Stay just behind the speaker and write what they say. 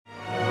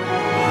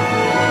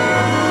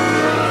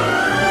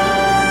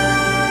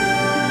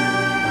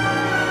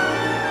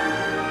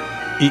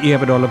i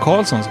Everdal och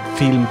Karlssons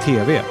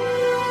film-tv.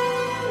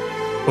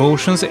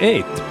 Ocean's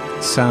 8.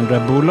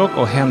 Sandra Bullock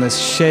och hennes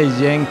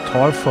tjejgäng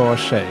tar för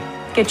sig.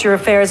 Get your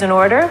affairs in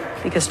order,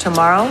 because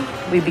tomorrow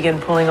we begin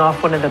pulling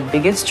off one of the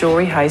biggest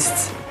jewelry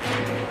heists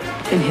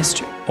in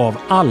history. Av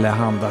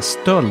allehanda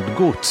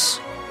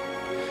stöldgods.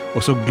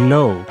 Och så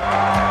Glow. Oh,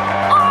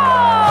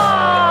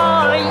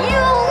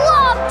 you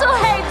love to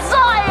hate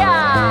Zion!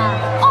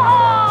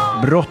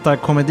 Oh!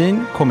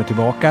 Brottarkomedin kommer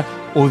tillbaka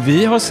och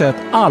vi har sett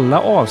alla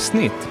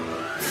avsnitt.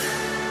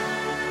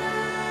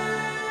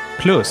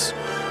 Plus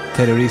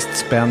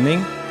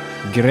terroristspänning,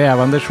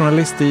 grävande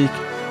journalistik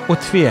och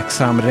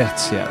tveksam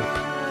rättshjälp.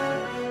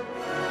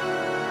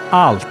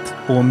 Allt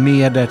och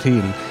mer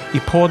därtill i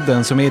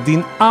podden som är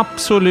din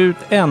absolut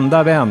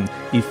enda vän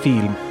i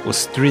film- och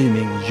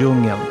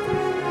streamingdjungeln.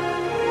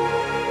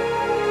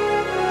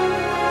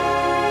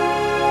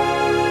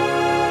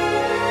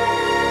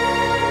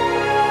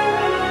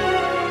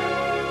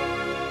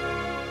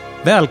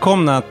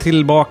 Välkomna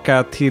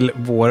tillbaka till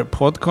vår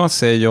podcast,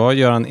 säger jag,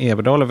 Göran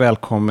Everdal, och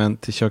välkommen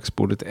till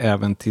köksbordet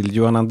även till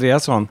Johan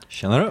Andreasson.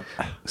 Tjena du.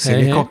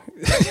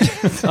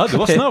 Ja, du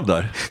var snabb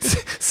där.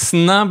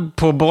 Snabb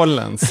på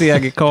bollen,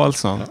 Seger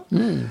Karlsson.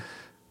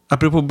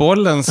 Apropå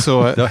bollen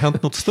så... Det har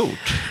hänt något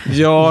stort.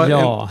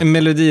 Ja. En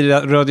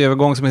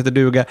melodiradioövergång som heter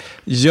duga.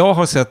 Jag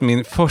har sett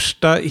min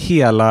första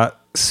hela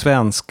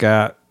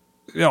svenska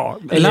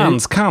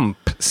landskamp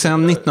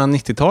sedan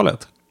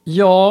 1990-talet.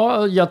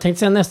 Ja, jag tänkte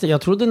säga nästan.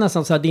 Jag trodde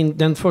nästan så här,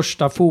 den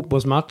första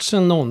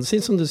fotbollsmatchen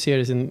någonsin som du ser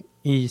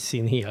i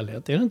sin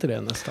helhet. Är det inte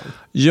det nästan?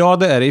 Ja,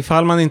 det är det.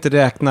 Ifall man inte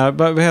räknar...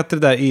 Vad heter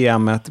det där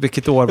EM:et?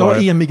 Vilket år var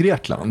det? Ja, EM i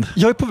Grekland.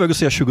 Jag är på väg att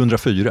säga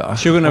 2004.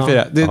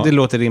 2004, det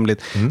låter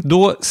rimligt.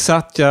 Då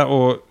satt jag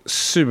och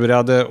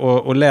surade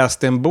och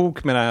läste en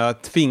bok medan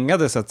jag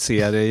tvingades att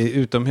se det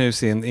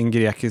utomhus i en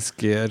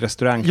grekisk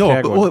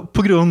restaurangträdgård. Ja, och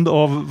på grund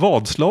av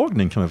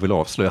vadslagning kan man väl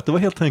avslöja att det var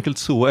helt enkelt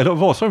så, eller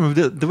vadslagning,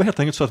 det var helt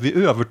enkelt så att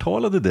vi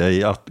övertalade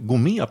dig att gå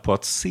med på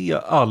att se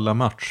alla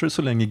matcher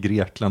så länge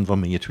Grekland var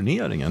med i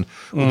turneringen.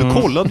 Och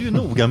du kollade ju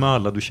noga med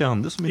alla du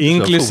kände som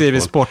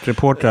inklusive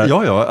sportreportrar.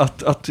 Ja,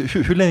 att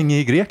hur länge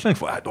är Grekland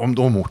kvar?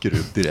 De åker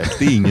ut direkt,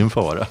 det är ingen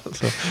fara.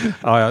 Så.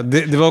 Ja,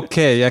 det var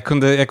okej. Jag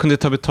kunde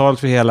ta betalt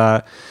för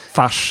hela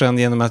farsen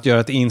genom att göra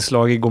ett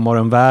inslag i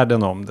Godmorgon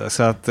Världen om det.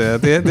 Så att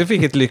det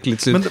fick ett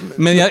lyckligt slut.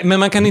 Men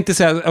man kan inte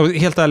säga,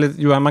 helt ärligt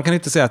Johan, man kan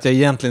inte säga att jag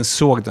egentligen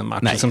såg den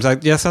matchen. Nej. Som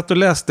sagt, jag satt och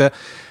läste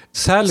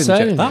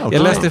Salinger.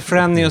 Jag läste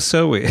Franny och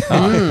Zoe.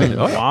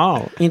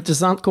 Wow,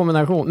 intressant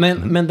kombination.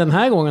 Men den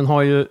här gången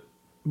har ju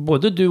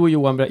både du och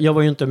Johan, jag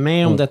var ju inte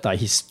med om detta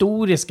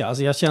historiska.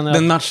 Alltså jag känner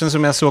den matchen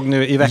som jag såg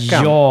nu i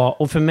veckan. Ja,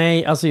 och för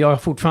mig, alltså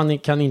jag fortfarande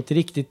kan inte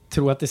riktigt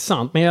tro att det är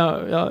sant. Men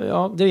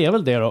ja, det är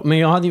väl det då. Men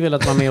jag hade ju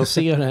velat vara med och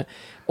se det.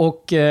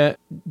 Och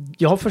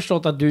jag har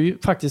förstått att du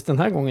faktiskt den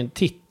här gången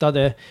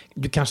tittade,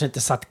 du kanske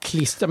inte satt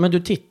klister, men du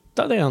tittade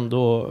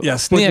ändå. Jag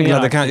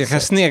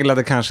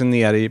sneglade kanske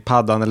ner i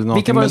paddan eller något.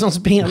 Vilka var det som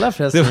spelade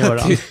förresten? Det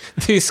var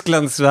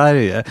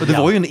Tyskland-Sverige. Och det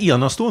var ju en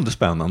enastående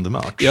spännande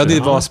match. Ja, det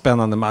var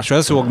spännande match. Och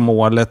jag såg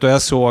målet och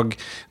jag såg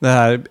det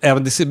här.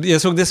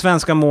 Jag såg det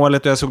svenska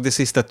målet och jag såg det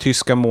sista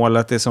tyska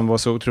målet. Det som var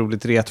så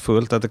otroligt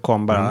retfullt att det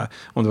kom bara,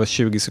 om det var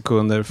 20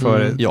 sekunder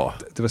före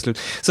det var slut.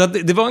 Så att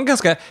det var en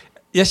ganska...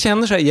 Jag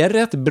känner så här, jag är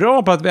rätt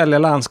bra på att välja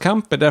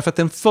landskamper. Därför att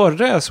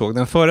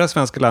den förra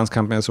svenska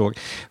landskampen jag såg,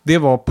 det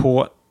var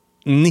på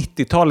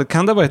 90-talet,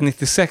 kan det ha varit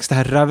 96, det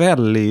här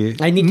Ravelli...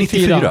 Nej,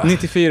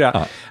 94.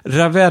 Ja.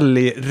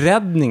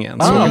 Ravelli-räddningen.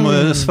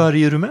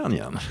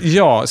 Sverige-Rumänien.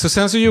 Ja, så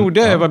sen så gjorde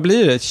jag, vad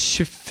blir det?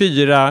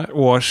 24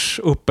 års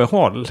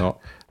uppehåll. Ja.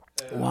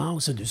 Wow,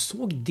 så du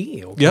såg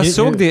det också?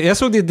 Jag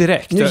såg det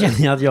direkt. Nu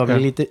känner jag att jag blir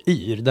lite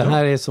yr. Det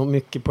här är så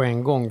mycket på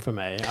en gång för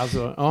mig.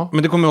 Alltså, ja.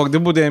 Men du kommer ihåg, då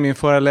bodde jag i min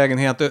förra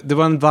lägenhet. Det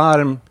var en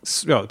varm,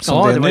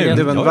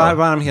 det var en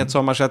varm het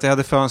sommar så att jag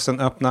hade fönstren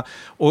öppna.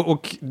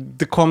 Och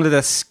det kom det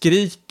där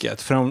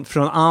skriket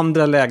från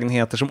andra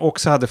lägenheter som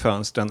också hade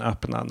fönstren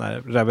öppna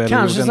när Ravelli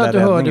kanske gjorde så att du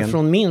räddningen. hörde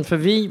från min, för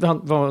vi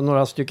var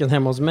några stycken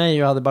hemma hos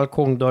mig och hade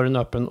balkongdörren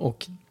öppen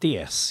och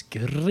det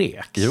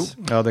skreks. Jo.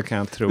 Ja, det kan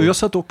jag tro. Jag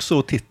satt också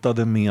och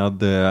tittade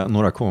med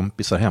några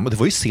kompisar hemma. Det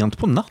var ju sent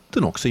på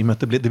natten också i och med att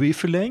det blev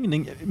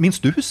förlängning. Minns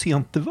du hur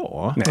sent det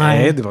var?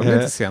 Nej, det var väl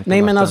inte sent på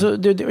natten. Men alltså,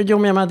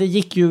 det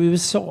gick ju i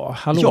USA.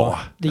 Hallå?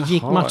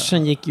 Ja.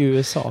 Matchen gick ju i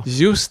USA.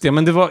 Just det,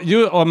 men det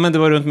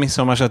var runt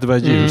midsommar så att det var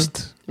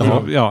ljust.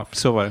 Ja,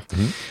 så var det.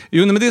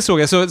 Jo, men det såg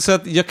jag. Så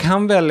att jag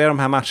kan välja de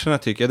här matcherna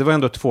tycker jag. Det var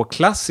ändå 2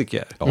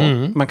 klassiker.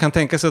 Man kan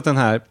tänka sig att den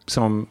här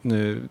som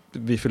nu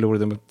vi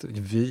förlorade mot,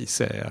 vi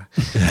säger jag.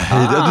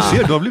 Du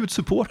ser, du har blivit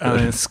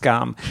supporter. En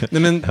skam.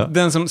 Nej, men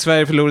den som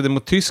Sverige förlorade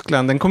mot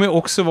Tyskland, den kommer ju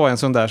också vara en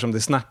sån där som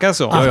det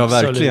snackas om. Ja,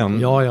 verkligen.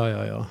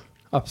 Ja.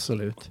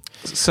 Absolut.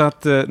 Så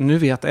att nu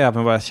vet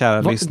även våra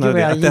kära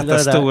lyssnare att detta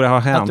stora har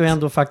hänt. Att du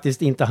ändå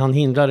faktiskt inte hann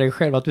hindra dig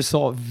själv. Att du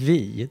sa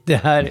vi. Det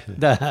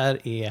här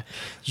är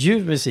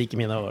ljuv musik i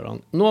mina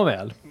öron.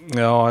 Nåväl.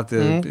 Ja,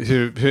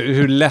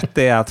 hur lätt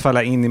det är att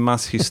falla in i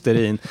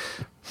masshysterin.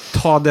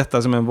 Ta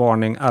detta som en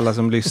varning, alla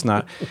som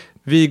lyssnar.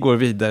 Vi går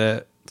vidare,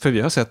 för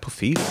vi har sett på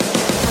film.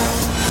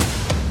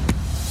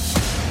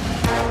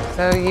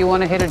 So you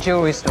want to hit a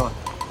jewelry store?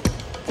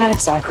 Not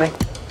exactly.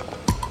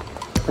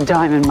 A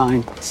diamond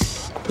mine?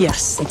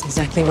 Yes, that's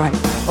exactly right.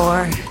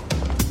 Or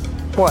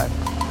what?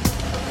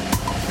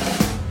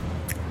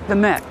 The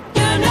Met.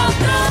 You're no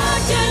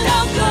good, you're no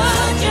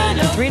good, you're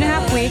no In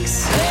 3.5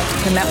 weeks,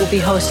 the Met will be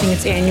hosting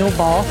its annual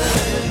ball,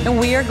 and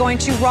we are going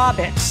to rob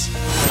it.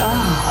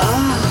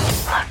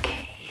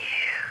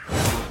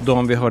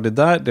 De vi hörde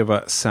där, det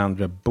var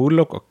Sandra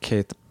Bullock och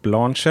Cate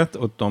Blanchett,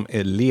 och de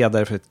är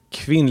ledare för ett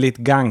kvinnligt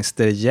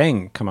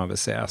gangstergäng, kan man väl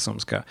säga, som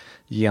ska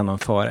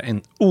genomföra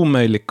en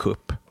omöjlig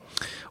kupp.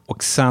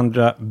 Och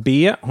Sandra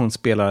B, hon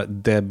spelar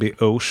Debbie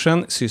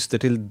Ocean, syster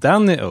till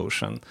Danny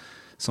Ocean,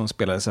 som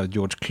spelades av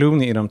George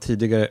Clooney i de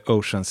tidigare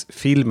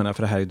Oceans-filmerna,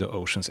 för det här är då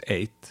Oceans 8.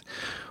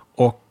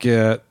 Och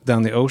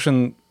Danny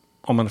Ocean,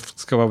 om man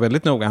ska vara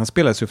väldigt noga, han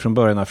spelades ju från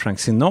början av Frank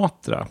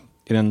Sinatra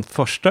i den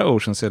första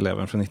Oceans 11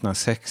 från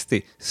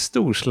 1960,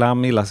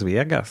 Storslam i Las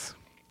Vegas.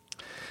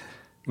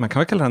 Man kan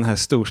väl kalla den här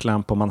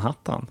Storslam på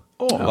Manhattan.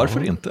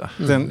 Varför inte?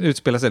 Den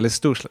utspelas, eller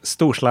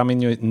Storslam i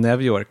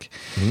New York.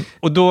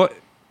 Och då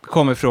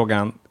kommer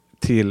frågan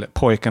till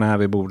pojkarna här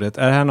vid bordet.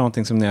 Är det här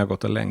någonting som ni har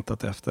gått och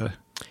längtat efter?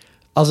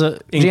 Alltså,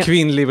 En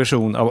kvinnlig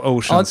version av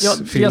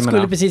Oceans-filmerna. Jag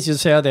skulle precis ju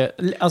säga det.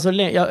 Alltså,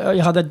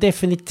 jag hade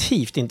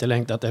definitivt inte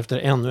längtat efter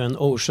ännu en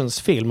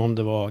Oceans-film om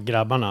det var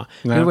grabbarna.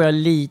 Nej. Nu var jag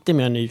lite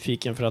mer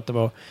nyfiken för att det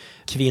var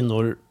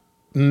kvinnor.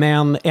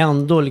 Men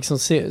ändå, liksom,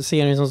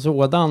 serien som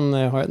sådan,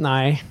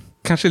 nej.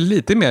 Kanske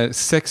lite mer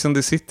Sex and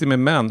the City med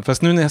män.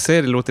 Fast nu när jag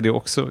säger det låter det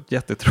också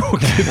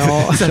jättetråkigt.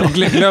 Ja. Så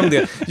glöm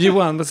det.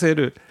 Johan, vad säger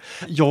du?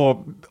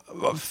 Jag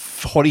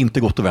har inte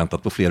gått och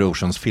väntat på fler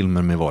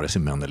Oceans-filmer med vare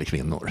sig män eller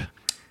kvinnor.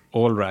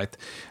 All right.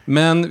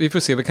 Men vi får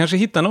se, vi kanske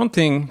hittar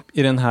någonting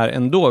i den här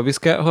ändå. Vi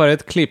ska höra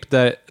ett klipp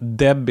där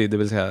Debbie, det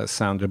vill säga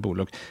Sandra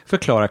Bullock,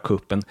 förklarar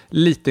kuppen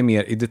lite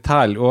mer i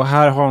detalj. Och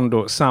här har hon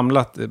då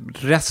samlat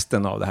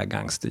resten av det här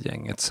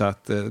gangstergänget. Så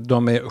att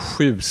de är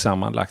 7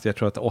 sammanlagt. Jag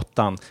tror att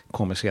 8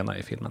 kommer senare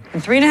i filmen.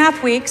 In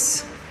 3.5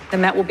 weeks, the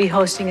Met will be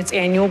hosting its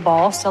annual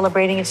ball,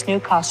 celebrating its new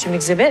costume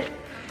exhibit.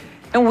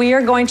 And we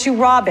are going to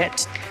rob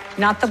it.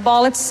 Not the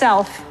ball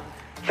itself,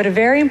 but a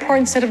very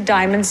important set of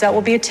diamonds that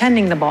will be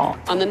attending the ball.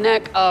 On the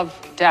neck of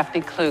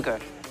Daphne Kluger.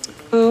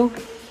 Who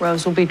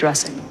Rose will be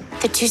dressing.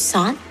 The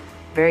Toussaint?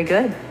 Very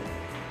good.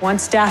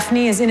 Once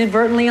Daphne is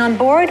inadvertently on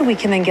board, we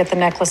can then get the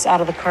necklace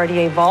out of the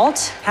Cartier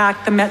vault,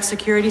 hack the Met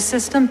security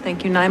system,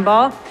 thank you,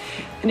 Nineball,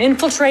 and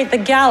infiltrate the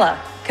gala,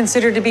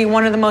 considered to be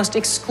one of the most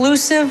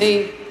exclusive...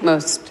 The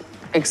most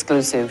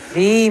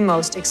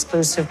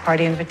exclusive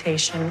party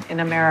invitation in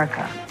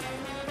America.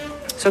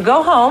 So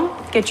go home,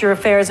 get your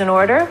affairs in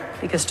order,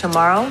 because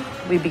tomorrow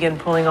we begin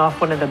pulling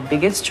off one of the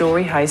biggest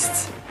jewelry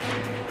heists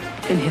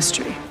in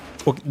history.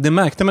 Och det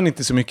märkte man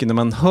inte så mycket när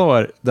man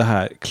hör det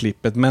här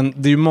klippet, men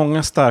det är ju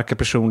många starka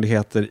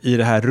personligheter i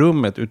det här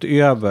rummet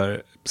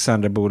utöver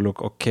Sandra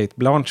Bullock och Cate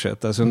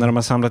Blanchett. Alltså när de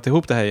har samlat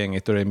ihop det här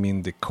gänget, då är det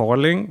Mindy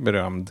Kaling,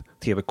 berömd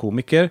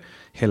tv-komiker,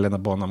 Helena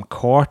Bonham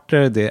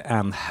Carter, det är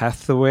Anne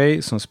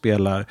Hathaway som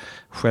spelar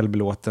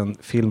självbelåten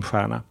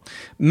filmstjärna.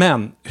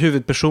 Men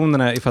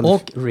huvudpersonerna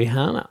och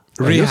Rihanna.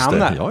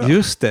 Rihanna,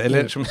 just det.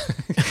 Eller som,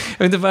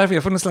 jag vet inte varför,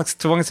 jag får någon slags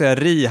tvång att säga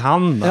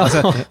Rihanna. Ja.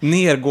 Alltså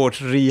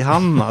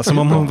Nergårds-Rihanna, som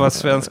om hon var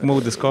svensk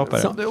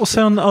modeskapare. Och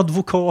sen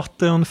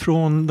advokaten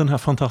från den här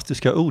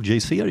fantastiska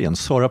OJ-serien,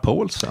 Sarah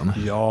Paulson.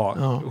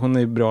 Ja, hon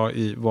är bra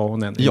i vad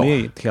hon är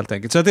med, helt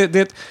enkelt. Så det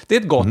är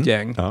ett gott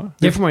gäng. Ja.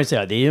 Det får man ju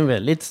säga, det är ju en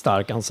väldigt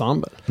stark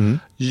ensemble.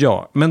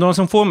 Ja, men de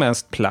som får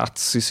mest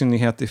plats, i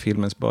synnerhet i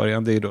filmens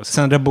början, det är då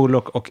Sandra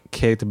Bullock och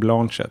Cate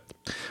Blanchett.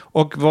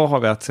 Och vad har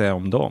vi att säga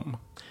om dem?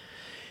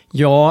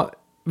 Ja,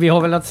 vi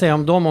har väl att säga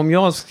om dem, om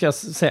jag ska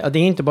säga, det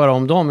är inte bara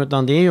om dem,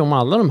 utan det är ju om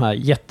alla de här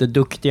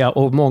jätteduktiga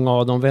och många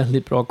av dem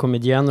väldigt bra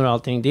komediener och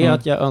allting. Det är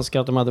att jag önskar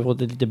att de hade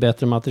fått ett lite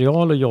bättre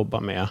material att jobba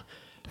med.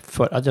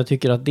 För att jag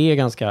tycker att det är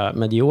ganska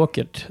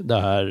mediokert,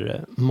 det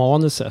här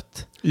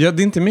manuset. Ja,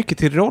 det är inte mycket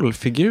till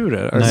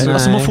rollfigurer. Nej.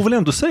 Alltså man får väl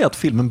ändå säga att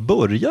filmen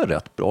börjar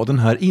rätt bra. Den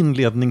här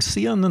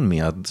inledningsscenen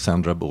med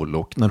Sandra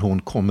Bullock när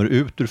hon kommer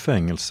ut ur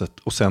fängelset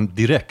och sen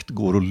direkt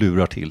går och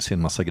lurar till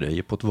sin massa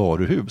grejer på ett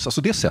varuhus.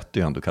 Alltså det sätter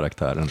ju ändå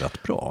karaktären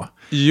rätt bra.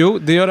 Jo,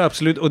 det gör det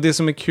absolut. Och det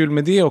som är kul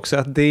med det är också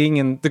att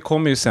det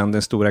kommer ju sen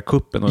den stora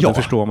kuppen och då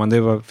förstår man, det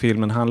är vad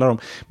filmen handlar om.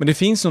 Men det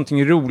finns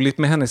någonting roligt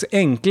med hennes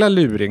enkla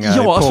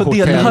luringar på alltså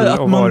hotell det här,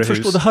 och att man varuhus.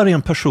 förstår, det här är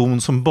en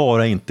person som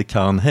bara inte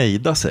kan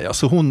hejda sig.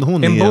 Alltså hon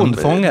en är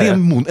bondfångare. Det är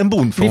en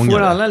bondfångare. Vi får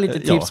alla lite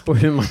tips på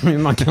hur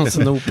man kan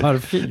sno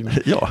parfym.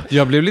 Ja.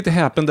 Jag blev lite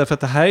häpen därför att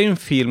det här är en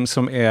film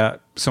som är,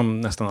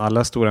 som nästan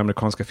alla stora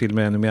amerikanska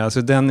filmer ännu mer,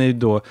 alltså den är ju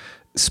då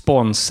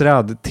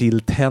sponsrad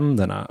till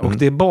tänderna. Och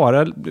det är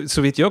bara,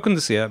 så vitt jag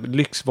kunde se,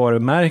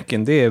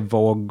 lyxvarumärken, det är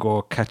Vogue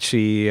och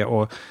Caché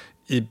och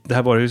i det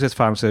här varuhuset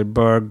fanns det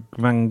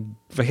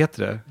vad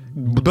heter det?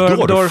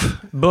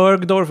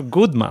 Bergdorf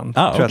Goodman,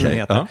 tror jag att den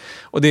heter. Ja.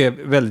 Och det är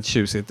väldigt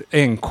tjusigt.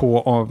 NK,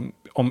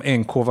 om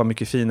NK var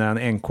mycket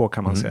finare än NK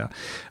kan man säga.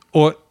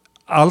 Och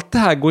allt det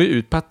här går ju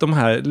ut på att de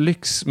här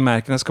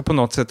lyxmärkena ska på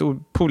något sätt,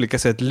 på olika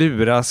sätt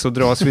luras och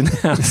dras vid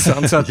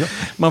näsan. Så att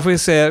man får ju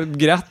säga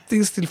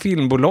grattis till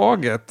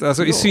filmbolaget.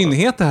 Alltså i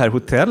synnerhet det här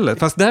hotellet.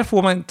 Fast där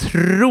får man,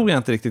 tror jag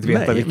inte riktigt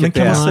veta vilket men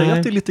kan det är. man säga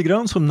att det är lite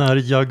grann som när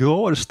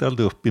Jaguar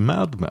ställde upp i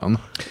Mad Men?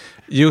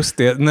 Just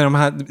det, när de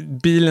här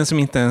bilen som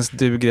inte ens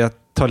duger att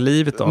ta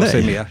livet av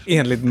sig med,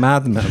 enligt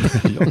Mad Men.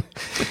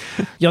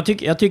 Jag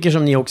tycker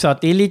som ni också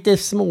att det är lite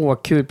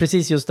småkul,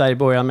 precis just där i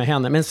början med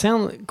henne. Men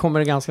sen kommer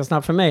det ganska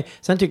snabbt för mig.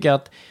 Sen tycker jag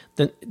att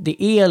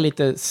det är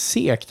lite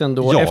segt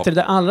ändå. Ja. Efter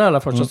det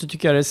allra första så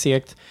tycker jag det är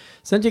segt.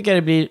 Sen tycker jag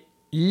det blir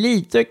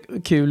lite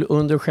kul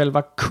under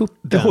själva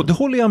kuppen. Det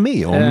håller jag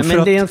med om.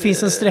 Men det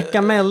finns en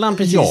sträcka mellan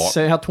precis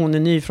att hon är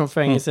ny från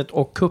fängelset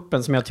och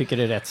kuppen som jag tycker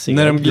är rätt seg.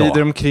 När de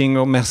glider omkring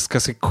och mest ska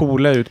se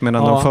coola ut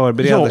medan de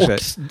förbereder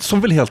sig.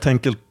 Som väl helt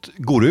enkelt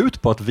går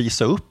ut på att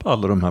visa upp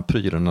alla de här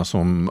prylarna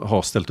som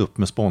har ställt upp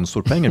med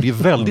sponsorpengar. Det är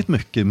väldigt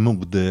mycket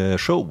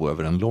modeshow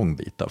över en lång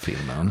bit av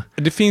filmen.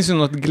 Det finns ju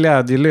något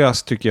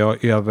glädjelöst tycker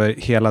jag över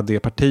hela det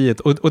partiet.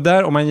 Och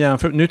där om man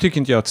jämför, nu tycker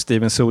inte jag att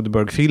Steven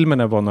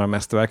Soderbergh-filmerna var några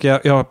mästerverk.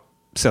 Jag har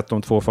sett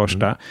de 2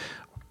 första.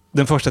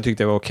 Den första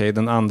tyckte jag var okej,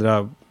 den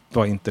andra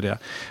var inte det.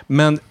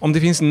 Men om det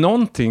finns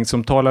någonting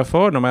som talar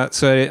för dem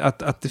så är det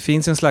att det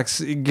finns en slags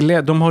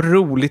glädje. De har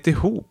roligt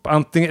ihop.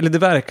 Eller det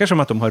verkar som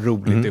att de har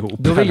roligt ihop.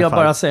 Då vill jag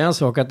bara säga en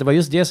sak, att det var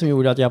just det som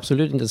gjorde att jag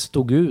absolut inte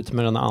stod ut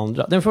med den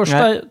andra. Den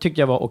första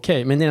tyckte jag var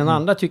okej, men i den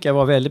andra tyckte jag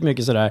var väldigt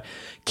mycket sådär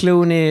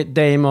Clooney,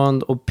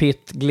 Damon och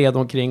Pitt gled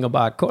omkring och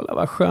bara kolla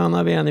vad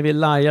sköna vi är när vi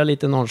lajar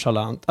lite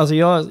nonchalant. Alltså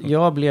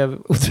jag blev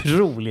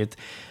otroligt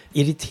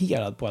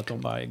irriterad på att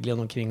de bara gled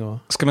omkring och...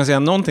 Ska man säga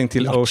någonting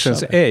till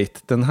Ocean's 8,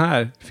 den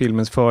här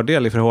filmens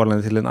fördel i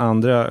förhållande till den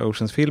andra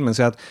Oceans-filmen,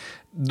 så att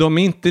de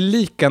är inte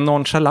lika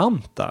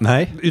nonchalanta.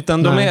 Nej.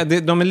 Utan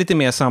de är lite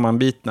mer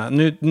sammanbitna.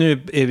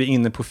 Nu är vi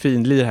inne på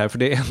finlir här, för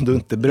det är ändå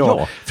inte bra.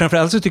 Ja.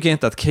 Framförallt så tycker jag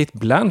inte att Cate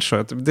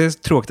Blanchett, det är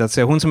tråkigt att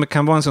säga, hon som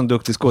kan vara en sån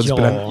duktig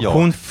skådespelare,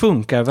 hon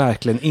funkar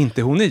verkligen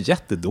inte. Hon är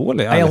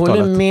jättedålig. Jag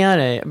håller med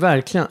dig,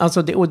 verkligen.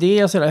 Alltså det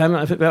är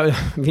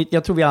sådär,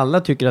 jag tror vi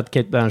alla tycker att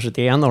Cate Blanchett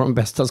är en av de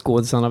bästa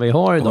skådespelarna vi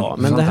har idag.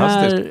 Men det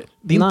här...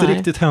 Det är inte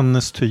riktigt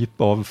hennes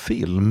typ av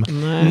film.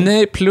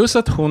 Nej, plus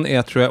att hon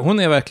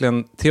är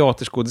verkligen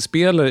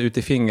teaterskådespelare ute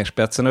i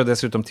fingerspetsen och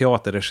dessutom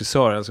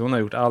teaterregissör. Alltså hon har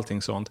gjort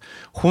allting sånt.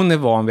 Hon är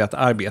van vid att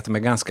arbeta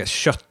med ganska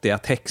köttiga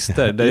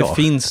texter där det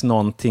finns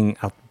någonting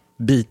att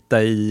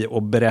bita i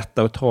och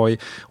berätta och ta i.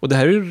 Och det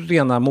här är ju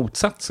rena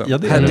motsatsen. Ja,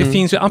 det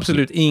finns ju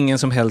absolut ingen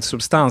som helst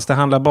substans. Det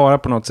handlar bara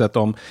på något sätt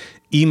om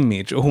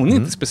image. Och hon är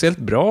inte speciellt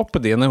bra på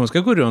det. När hon ska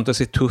gå runt och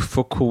se tuff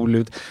och cool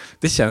ut.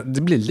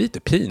 Det blir lite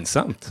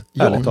pinsamt,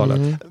 ärligt talat.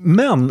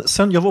 Men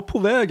sen jag var på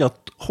väg att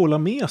hålla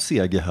med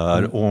Sege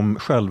här om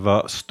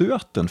själva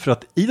stöten. För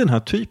att i den här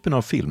typen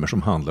av filmer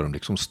som handlar om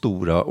liksom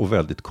stora och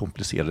väldigt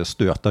komplicerade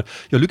stötar.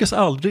 Jag lyckas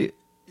aldrig...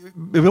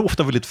 Jag är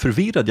ofta väldigt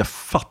förvirrad. Jag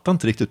fattar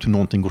inte riktigt hur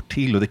någonting går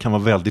till och det kan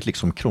vara väldigt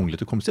liksom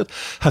krångligt och komplicerat.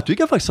 Här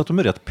tycker jag faktiskt att de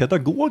är rätt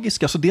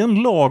pedagogiska. Så det är en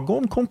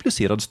lagom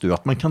komplicerad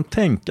stöt. Man kan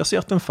tänka sig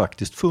att den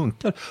faktiskt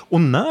funkar.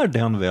 Och när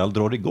den väl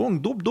drar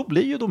igång, då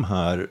blir ju de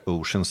här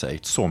Ocean's 8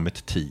 som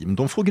ett team.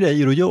 De får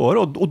grejer att göra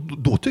och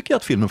då tycker jag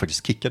att filmen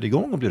faktiskt kickar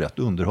igång och blir rätt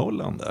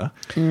underhållande.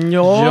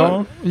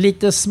 Ja,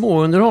 lite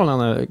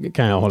småunderhållande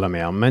kan jag hålla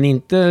med om. Men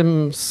inte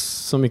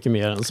så mycket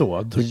mer än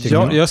så.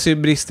 Jag ser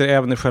brister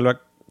även i själva...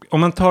 Om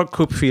man tar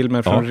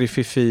kuppfilmer från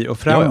Rififi och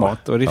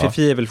framåt, och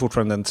Rififi är väl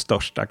fortfarande den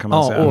största kan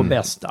man säga. Ja, och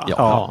bästa.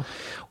 Ja.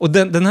 Och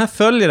den här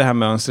följer det här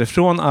mönstret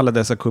från alla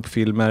dessa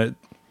kuppfilmer.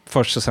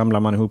 Först så samlar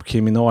man ihop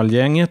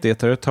kriminalgänget, det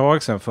tar ett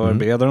tag, sen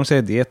förbereder de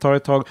sig, det tar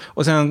ett tag,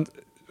 och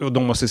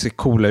de måste se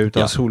coola ut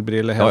och ha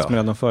solbriller helst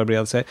medan de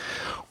förbereder sig.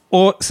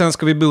 Och sen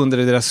ska vi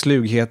beundra deras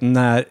slughet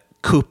när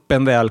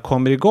kuppen väl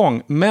kommer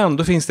igång. Men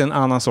då finns det en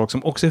annan sak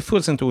som också är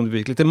fullständigt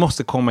oundvikligt. Det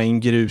måste komma in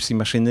grus i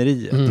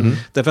maskineriet.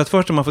 Därför att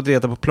först har man fått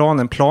reda på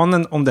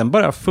planen, om den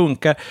bara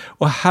funkar.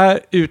 Och här,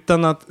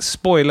 utan att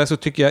spoila, så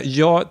tycker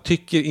jag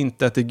tycker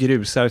inte att det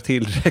grusar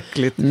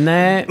tillräckligt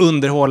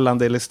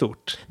underhållande eller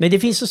stort. Men det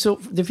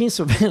finns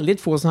så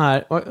väldigt få så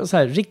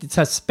här riktigt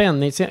så här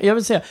spänning. Jag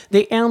vill säga,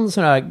 det är en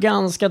sån här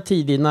ganska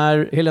tidig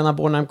när Helena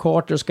Bonham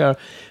Carter ska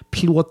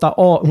plåta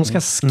av, hon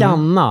ska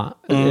skanna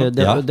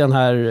den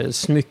här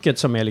smycket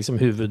som är liksom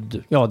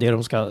det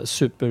de ska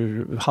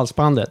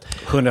superhalsbandet.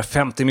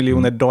 $150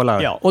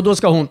 miljoner. Ja, och då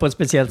ska hon på ett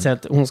speciellt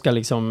sätt, hon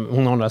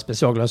har några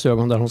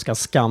specialglasögon där hon ska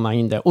skanna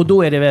in det. Och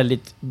då är det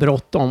väldigt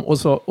bråttom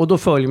och då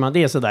följer man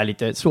det så där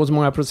lite, så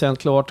många procent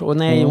klart och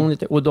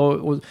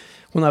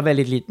hon har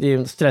väldigt lite, det är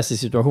en stressig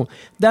situation.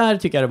 Där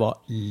tycker jag det var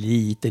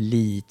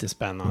lite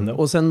spännande.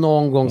 Och sen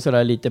någon gång så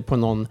där lite på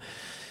någon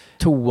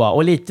toa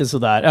och lite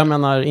sådär. Jag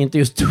menar, inte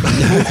just toa.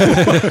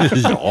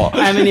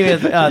 Nej, men ni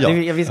vet,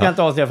 vi ska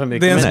inte avslöja för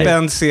mycket. Det är en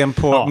spänd scen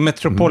på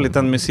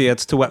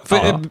Metropolitan-museets toa.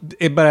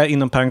 Är bara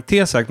inom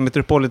parentes sagt,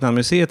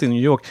 Metropolitan-museet i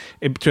New York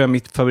är, tror jag,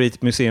 mitt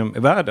favoritmuseum i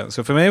världen.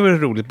 Så för mig var det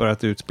roligt bara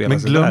att utspela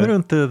sig där. Men glömmer du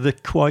inte The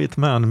Quiet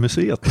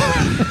Man-museet?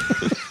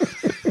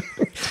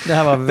 Det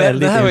här var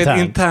väldigt det här var ett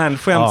internt.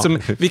 internskämt Ja. som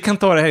vi kan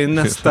ta det här i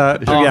nästa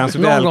program, så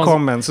någon gång-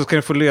 välkommen, så ska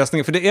ni få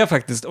lösningen. För det är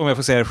faktiskt, om jag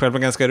får säga det själv,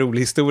 en ganska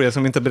rolig historia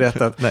som vi inte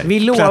berättat.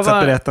 Plats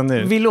att berätta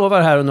nu. Vi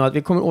lovar här och nu att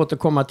vi kommer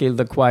återkomma till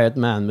The Quiet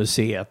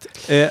Man-museet.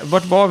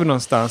 Vart var vi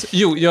någonstans?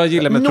 Jo, jag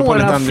gillar Några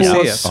Metropolitan få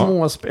Museet.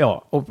 små...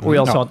 Och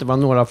jag sa att det var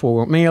några få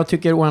gånger. Men jag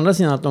tycker å andra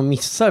sidan att de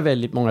missar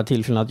väldigt många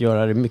tillfällen att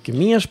göra det mycket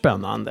mer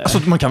spännande. Alltså,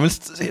 man kan väl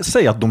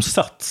säga att de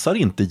satsar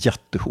inte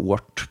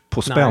jättehårt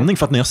på spänning. Nej.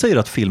 För att när jag säger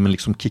att filmen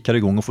liksom kickar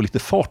igång och får lite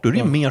fart, då är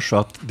det mer så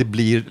att det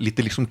blir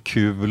lite liksom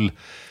kul.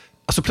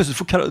 Alltså plötsligt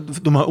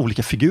får de här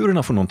olika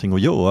figurerna få någonting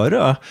att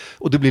göra.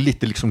 Och det blir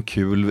lite liksom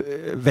kul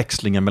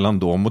växlingar mellan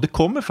dem. Och det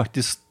kommer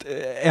faktiskt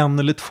en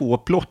eller två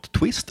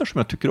plot-twister som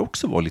jag tycker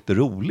också var lite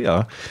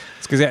roliga.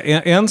 Ska jag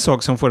säga, en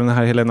sak som får den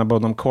här Helena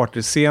Bonham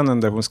Carter-scenen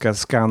där hon ska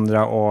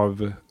skandra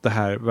av det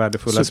här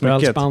värdefulla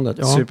Superhalsbandet,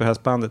 smycket, ja.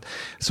 superhalsbandet,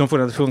 som får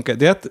den att funka,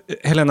 det är att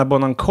Helena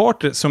Bonham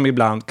Carter, som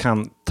ibland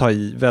kan ta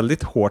i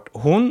väldigt hårt,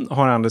 hon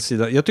har andra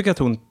sidan, jag tycker att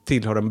hon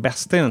tillhör den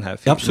bästa i den här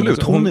filmen. Absolut,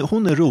 Alltså,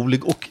 hon är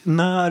rolig, och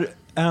när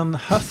Anne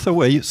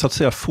Hathaway så att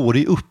säga får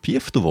i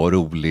uppgift att vara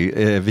rolig,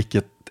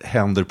 vilket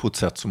händer på ett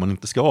sätt som man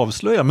inte ska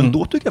avslöja, men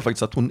då tycker jag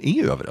faktiskt att hon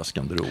är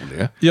överraskande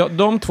rolig. Ja,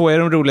 de två är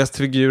de roligaste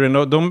figurerna,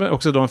 och de är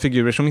också de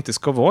figurer som inte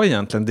ska vara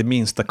egentligen det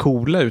minsta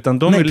coola, utan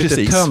de är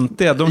lite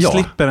töntiga. De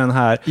slipper den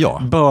här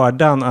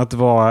bördan att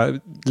vara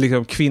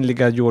liksom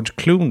kvinnliga George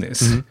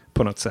Clooneys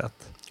på något sätt.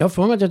 Jag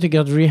får mig att jag tycker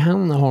att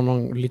Rihanna har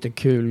någon lite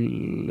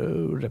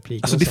kul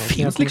replik. Alltså det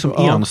finns liksom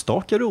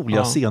enstaka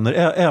roliga scener.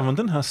 Även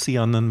den här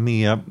scenen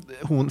med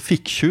hon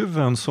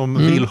ficktjuven som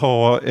vill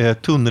ha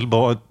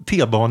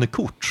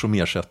T-banekort som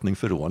ersättning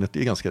för rånet. Det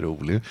är ganska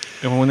roligt.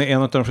 Ja, hon är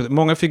en av de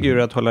många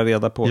figurer att hålla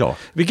reda på. Ja.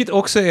 Vilket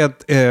också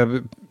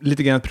är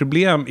lite grann ett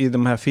problem i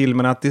de här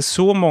filmerna, att det är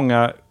så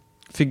många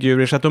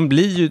figurer så att de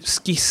blir ju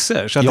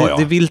skisser. Så att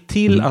det vill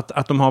till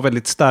att de har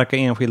väldigt starka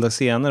enskilda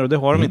scener, och det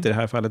har de inte i det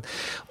här fallet.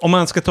 Om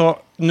man ska ta,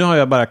 nu har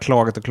jag bara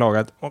klagat.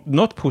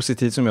 Något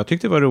positivt som jag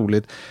tyckte var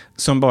roligt,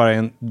 som bara är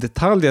en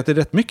detalj, är att det är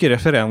rätt mycket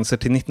referenser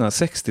till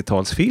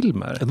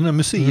 1960-talsfilmer. Den här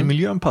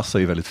museimiljön passar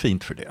ju väldigt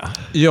fint för det.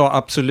 Ja,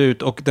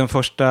 absolut. Och den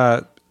första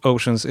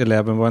Oceans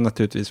 11 var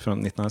naturligtvis från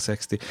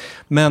 1960.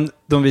 Men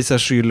de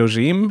visar Jules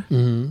och Jim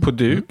på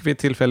duk vid ett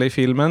tillfälle i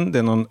filmen. Det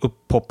är någon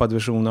upppoppad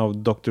version av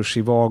Dr.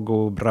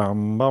 Zhivago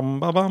Bram Bam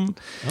Bam Bam.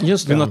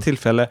 Just det. Vid något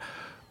tillfälle.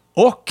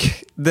 Och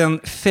den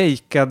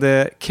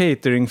fejkade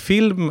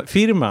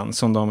cateringfirman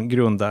som de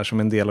grundar som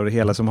en del av det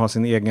hela, som har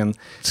sin egen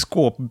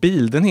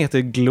skåpbil, den heter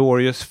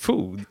Glorious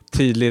Food.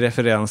 Tydlig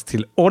referens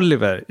till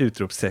Oliver,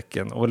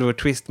 utropstecken. Oliver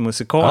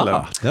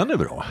Twist-musikalen. Den är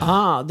bra.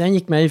 Den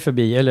gick mig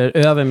förbi, eller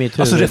över mitt huvud.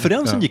 Alltså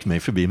referensen gick mig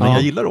förbi, men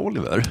jag gillar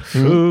Oliver.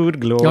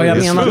 Food, Glorious Ja, jag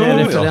menar Food. med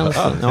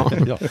referensen. Ja. Ja.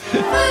 Glorious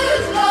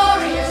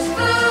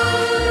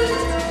food,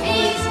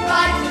 eat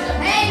right from the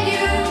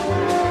menu.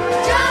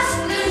 Just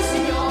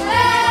loosen your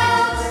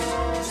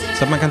belts.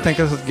 Så att man kan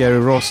tänka sig att Gary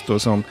Ross då,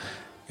 som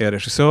är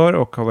regissör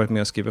och har varit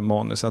med och skrivit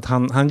manus, att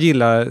han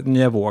gillar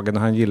nya vågen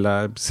och han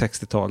gillar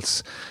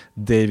 60-tals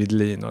David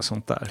Lean och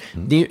sånt där.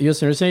 Det är,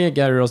 just när du säger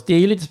Gary Ross, det är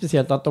ju lite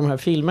speciellt att de här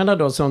filmerna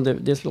då som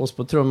det slås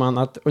på trumman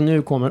att, och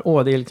nu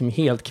kommer, det är liksom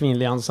helt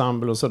kvinnlig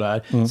ensemble och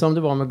sådär, som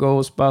det var med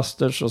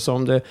Ghostbusters och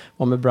som det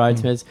var med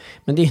Bridesmaids,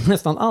 men det är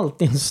nästan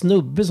alltid en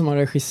snubbe som har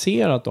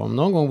regisserat dem.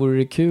 Någon gång vore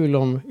det kul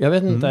om, jag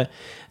vet inte,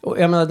 och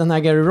jag menar den här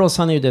Gary Ross,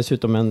 han är ju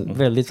dessutom en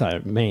väldigt så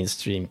här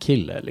mainstream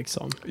kille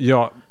liksom.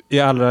 Ja, i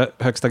allra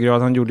högsta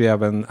grad. Han gjorde ju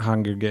även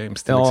Hunger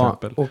Games till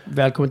exempel. Och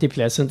Välkommen till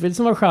Pleasantville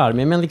som var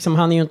charmig, men liksom,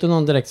 han är ju inte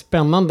någon direkt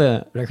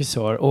spännande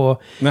regissör.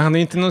 Och, men han är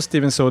inte någon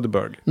Steven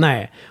Soderbergh.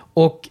 nej,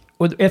 och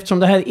eftersom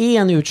det här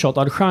är en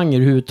uttjatad genre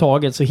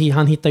överhuvudtaget, så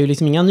han hittar ju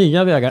liksom inga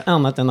nya vägar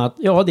annat än att,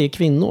 det är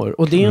kvinnor.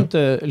 Och det är ju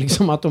inte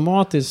liksom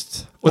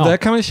automatiskt... Och där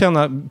kan man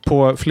känna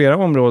på flera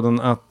områden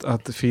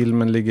att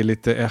filmen ligger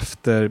lite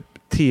efter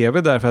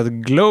tv, därför att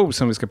Glow,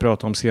 som vi ska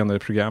prata om senare i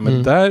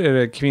programmet, där är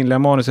det kvinnliga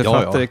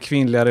manusförfattare,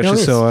 kvinnliga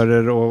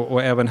regissörer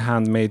och även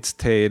Handmaid's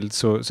Tale,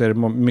 så är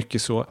det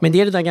mycket så. Men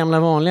det är det där gamla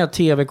vanliga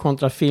tv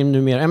kontra film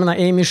numera. Jag menar,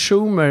 Amy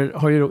Schumer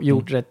har ju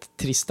gjort rätt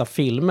trista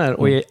filmer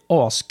och är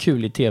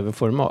askul i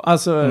tv-format.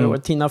 Alltså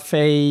Tina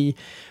Fey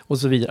och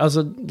så vidare.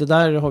 Alltså det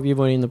där har vi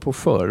varit inne på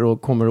förr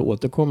och kommer att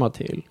återkomma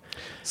till.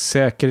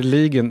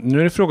 Säkerligen. Nu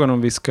är det frågan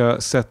om vi ska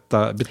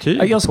sätta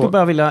betyg. Jag skulle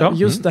bara vilja,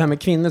 just det här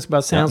med kvinnor, ska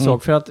bara säga en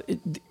sak, för att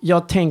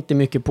jag tänkte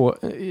mycket på,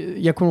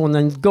 jag kommer ihåg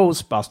när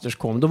Ghostbusters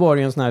kom, då var det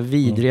ju en sån här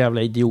vidrig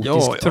jävla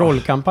idiotisk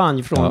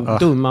trollkampanj från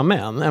dumma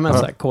män,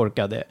 så här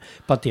korkade,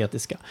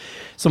 patetiska,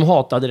 som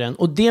hatade den,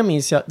 och det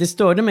minns jag, det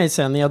störde mig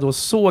sen när jag då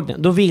såg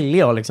den, då ville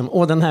jag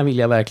liksom, den här vill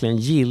jag verkligen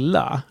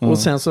gilla, och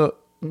sen så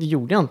det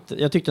gjorde jag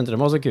inte. Jag tyckte inte det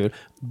var så kul.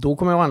 Då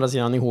kommer jag å andra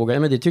sidan ihåg,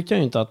 men det tyckte jag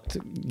ju inte att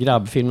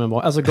grabbfilmen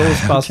var, alltså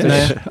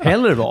Ghostbusters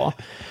heller var.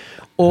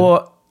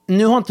 Och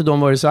nu har inte de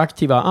varit så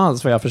aktiva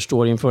alls, vad jag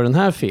förstår, inför den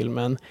här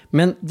filmen.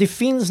 Men det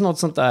finns något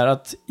sånt där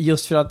att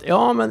just för att,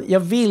 men jag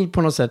vill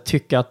på något sätt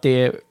tycka att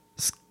det är,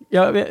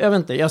 jag vet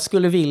inte, jag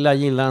skulle vilja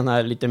gilla den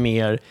här lite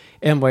mer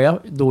än vad jag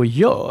då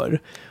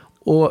gör.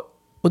 Och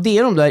Och det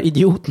är de där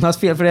idioternas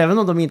fel, för även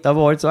om de inte har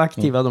varit så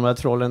aktiva, de här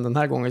trollen den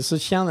här gången, så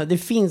känner det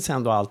finns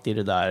ändå alltid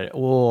det där.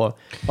 Och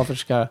varför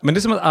ska... Men det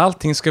är som att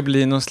allting ska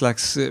bli någon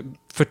slags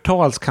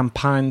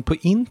förtalskampanj på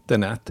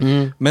internet.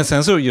 Men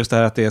sen så just det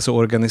här att det är så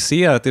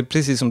organiserat, det är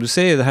precis som du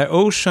säger, det här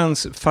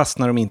Oceans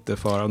fastnar de inte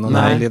för av någon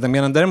anledning.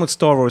 Medan däremot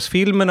Star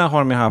Wars-filmerna har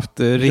de ju haft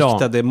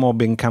riktade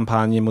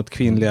mobbingkampanjer mot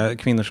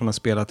kvinnor som har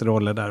spelat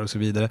roller där och så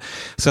vidare.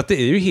 Så att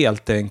det är ju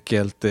helt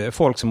enkelt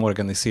folk som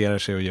organiserar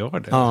sig och gör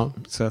det. Ja.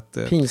 Så att,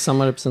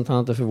 pinsamma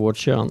representanter för vårt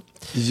kön.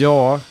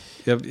 ja,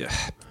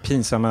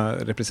 pinsamma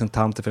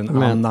representanter för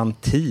en annan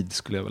tid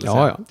skulle jag vilja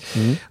säga.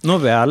 Ja.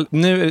 Nåväl,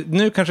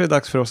 nu kanske det är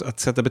dags för oss att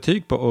sätta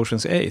betyg på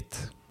Oceans 8.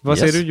 Vad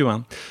säger du,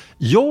 Johan?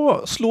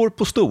 Jag slår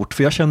på stort,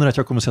 för jag känner att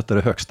jag kommer sätta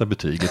det högsta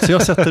betyget. Så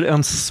jag sätter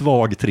en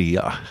svag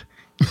 3.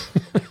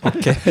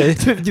 Okej.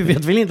 Du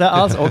vet väl inte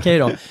alls? Okej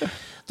då.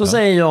 Då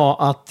säger jag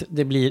att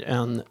det blir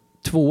en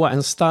 2,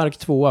 en stark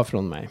 2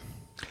 från mig.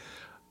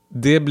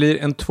 Det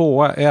blir en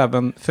 2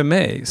 även för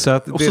mig. Så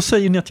att Och så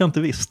säger ni att jag inte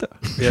visste.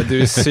 Ja,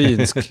 du är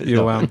synsk,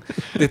 Johan.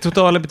 Det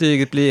totala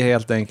betyget blir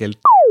helt enkelt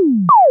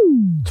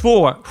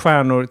 2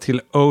 stjärnor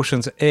till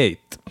Oceans 8.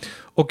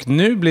 Och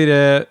nu blir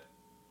det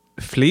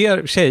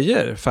fler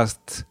tjejer,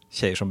 fast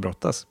tjejer som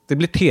brottas. Det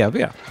blir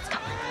tv.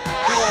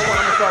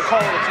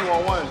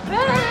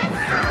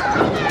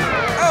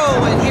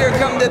 Oh, and here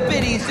come the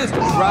biddies just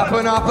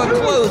dropping off a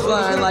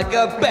clothesline like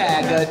a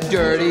bag of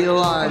dirty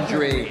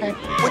laundry.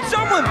 Would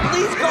someone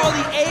please call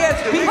the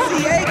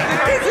ASPCA?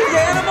 This is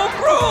animal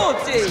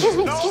cruelty! Excuse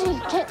me, you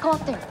can't go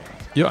up there.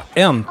 Ja,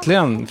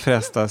 äntligen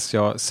frestas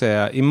jag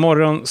säga.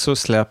 Imorgon så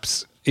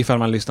släpps, ifall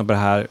man lyssnar på det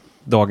här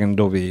dagen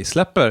då vi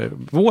släpper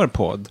vår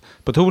podd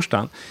på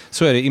torsdagen,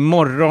 så är det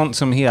imorgon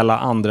som hela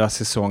andra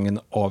säsongen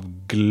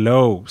av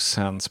Glow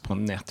sänds på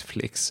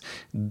Netflix.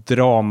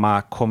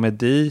 Drama,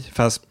 komedi,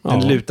 fast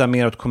den lutar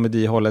mer åt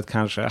komedihållet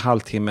kanske,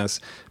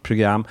 halvtimmes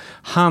program.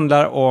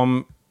 Handlar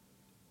om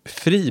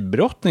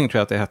fribrottning, tror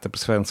jag att det heter på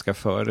svenska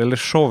för, eller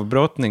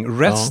showbrottning,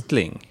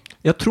 wrestling.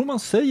 Jag tror man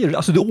säger,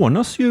 alltså det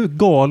ordnas ju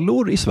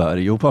galor i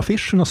Sverige och på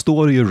affischerna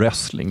står det ju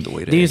wrestling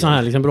då i det. Det är ju sån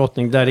här liksom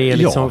brottning där det är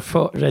liksom,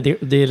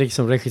 det är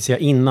liksom regisserat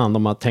innan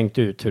de har tänkt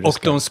ut hur det och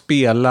ska. Och de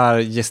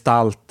spelar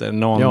gestalter,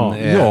 någon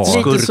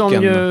skurken. Lite som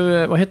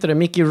ju, vad heter det,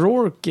 Mickey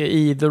Rourke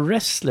i The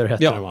Wrestler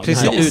hette det, va? Den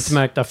här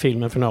utmärkta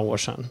filmen för några år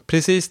sedan.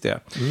 Precis det.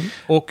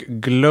 Och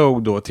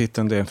Glow då,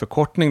 titeln, det är en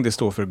förkortning, det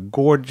står för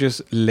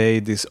Gorgeous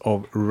Ladies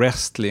of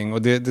Wrestling,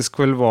 och det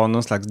skulle vara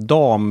någon slags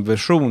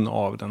damversion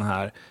av den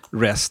här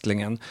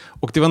wrestlingen.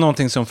 Och det var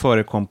någonting som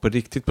förekom på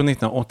riktigt på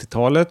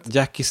 1980-talet.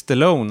 Jackie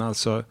Stallone,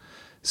 alltså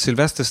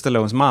Sylvester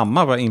Stallones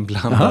mamma, var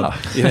inblandad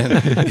i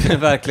den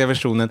verkliga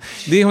versionen.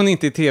 Det är hon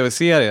inte i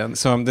tv-serien,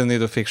 som den är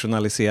då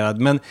fiktionaliserad,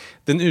 men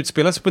den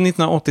utspelas på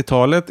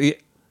 1980-talet i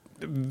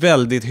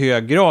väldigt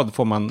hög grad,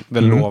 får man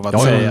väl lov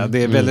att säga.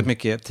 Det är väldigt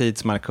mycket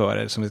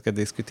tidsmarkörer som vi ska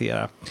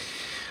diskutera.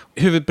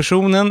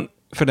 Huvudpersonen,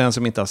 för den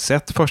som inte har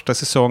sett första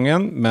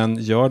säsongen, men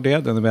gör det,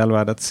 den är väl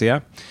värd att se.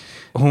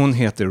 Hon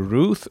heter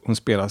Ruth, hon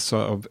spelas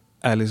av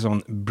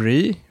Alison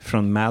Brie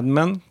från Mad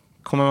Men.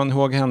 Kommer man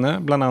ihåg henne,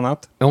 bland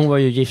annat? Hon var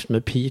ju gift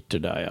med Peter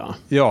där,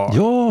 Ja,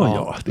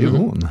 det är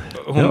hon.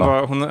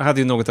 Hon hade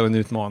ju något av en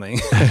utmaning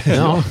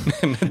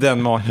med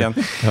den maken.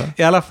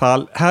 I alla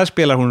fall, här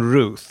spelar hon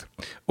Ruth.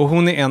 Och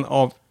hon är en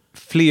av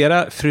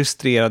flera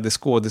frustrerade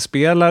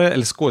skådespelare,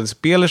 eller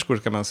skådespelerskor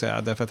kan man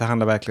säga, därför att det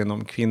handlar verkligen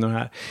om kvinnor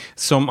här,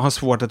 som har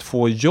svårt att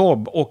få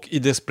jobb, och i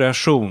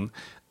desperation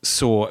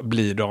så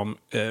blir de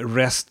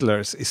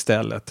wrestlers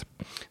istället.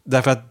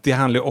 Därför att det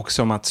handlar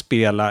också om att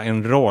spela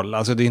en roll.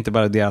 Alltså det är inte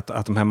bara det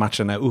att de här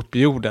matcherna är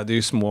uppgjorda. Det är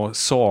ju små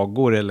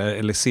sagor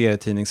eller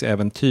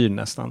serietidningsäventyr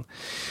nästan.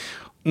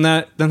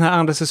 När den här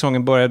andra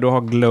säsongen börjar, då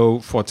har Glow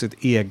fått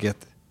sitt eget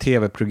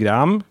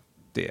tv-program.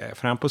 Det är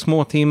fram på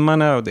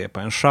småtimmarna och det är på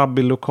en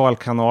shabby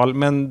lokalkanal,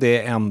 men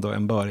det är ändå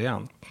en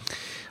början.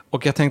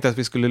 Och jag tänkte att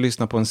vi skulle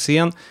lyssna på en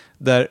scen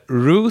där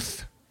Ruth,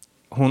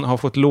 hon har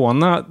fått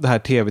låna det här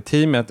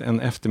tv-teamet en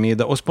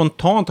eftermiddag, och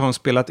spontant har hon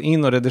spelat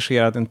in och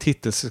redigerat en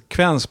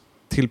titelsekvens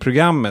till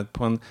programmet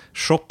på en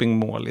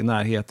shoppingmall i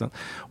närheten.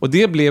 Och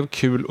det blev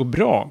kul och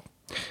bra.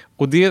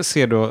 Och det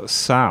ser då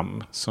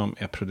Sam, som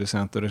är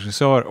producent och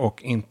regissör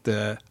och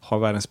inte har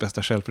världens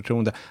bästa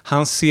självförtroende.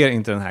 Han ser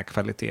inte den här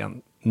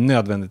kvaliteten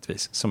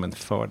nödvändigtvis som en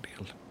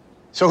fördel.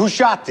 So who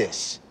shot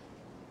this?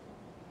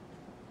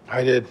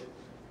 I did.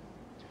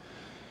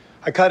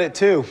 I cut it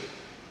too.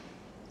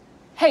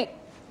 Hey,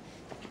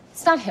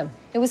 it's not him.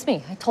 It was me.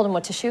 I told him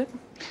what to shoot.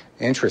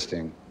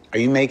 Interesting. Are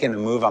you making a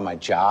move on my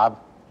job,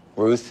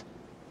 Ruth?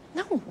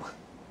 No.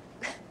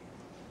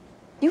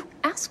 You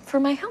asked for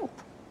my help.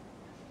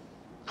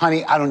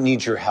 Honey, I don't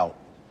need your help.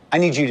 I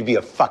need you to be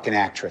a fucking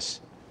actress.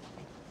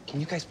 Can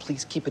you guys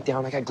please keep it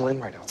down? I got Glenn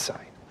right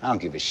outside. I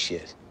don't give a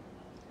shit.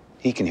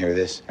 He can hear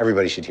this.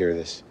 Everybody should hear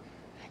this.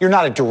 You're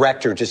not a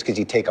director just because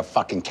you take a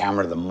fucking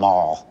camera to the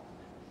mall.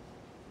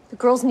 The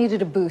girls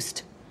needed a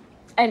boost.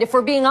 And if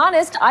we're being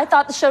honest, I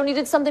thought the show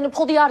needed something to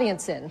pull the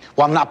audience in.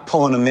 Well, I'm not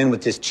pulling them in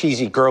with this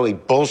cheesy, girly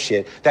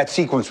bullshit. That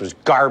sequence was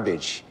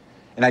garbage.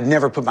 And I'd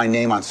never put my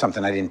name on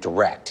something I didn't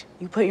direct.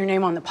 You put your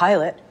name on the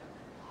pilot.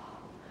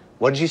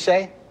 What did you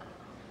say?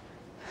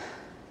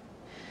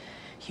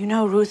 You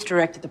know Ruth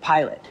directed the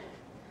pilot.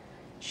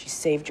 She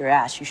saved your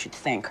ass. You should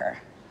thank her.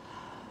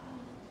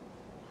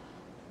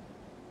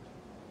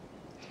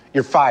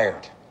 You're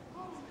fired.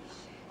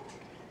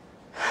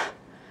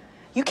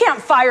 You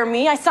can't fire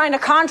me. I signed a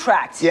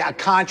contract. Yeah, a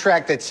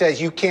contract that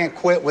says you can't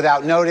quit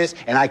without notice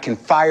and I can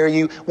fire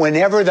you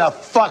whenever the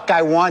fuck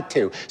I want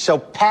to. So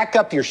pack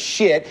up your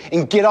shit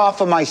and get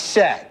off of my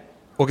set.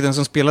 Och den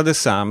som spelade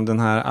Sam, den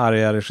här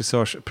arga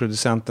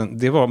regissörsproducenten,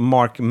 det var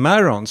Mark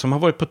Maron som har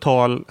varit på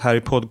tal här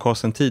i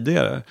podcasten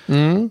tidigare.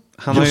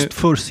 Han just har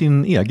för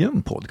sin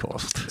egen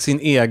podcast. Sin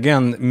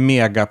egen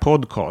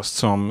megapodcast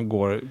som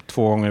går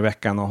 2 gånger i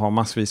veckan och har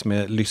massvis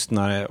med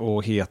lyssnare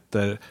och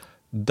heter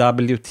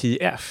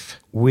WTF.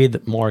 With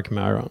Mark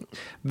Maron.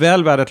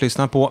 Väl värd att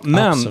lyssna på,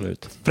 men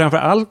absolut.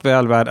 Framförallt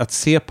väl värd att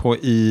se på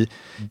i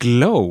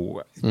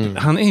Glow.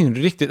 Han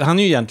är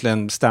ju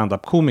egentligen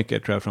stand-up-komiker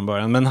tror jag från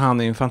början, men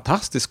han är en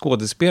fantastisk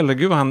skådespelare.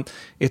 Gud, han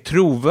är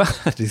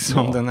trovärdig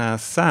som den här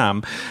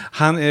Sam.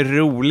 Han är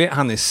rolig,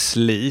 han är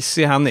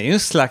sleazy, han är ju en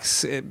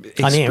slags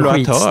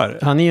exploatör.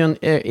 Han är ju en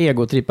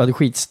egotrippad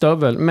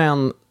skitstövel,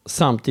 men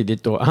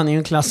samtidigt då, han är ju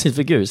en klassisk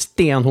figur,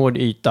 stenhård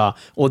yta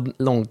och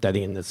långt där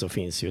inne så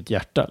finns ju ett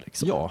hjärta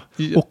liksom. Ja,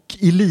 och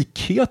i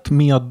likhet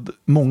med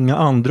många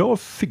andra av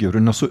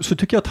figurerna så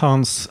tycker jag att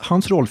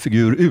hans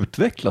rollfigur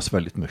utvecklas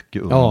väldigt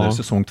mycket under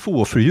säsong 2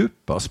 och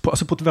fördjupas på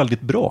ett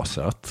väldigt bra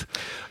sätt.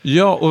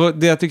 Ja, och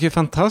det jag tycker är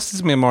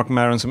fantastiskt med Mark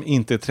Maron som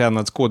inte är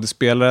tränad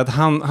skådespelare, att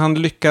han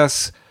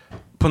lyckas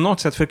på något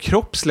sätt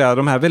förkroppsliga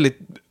de här väldigt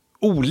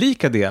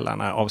olika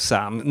delarna av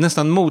Sam,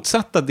 nästan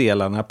motsatta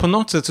delarna. På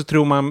något sätt så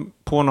tror man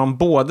på honom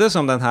både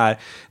som den här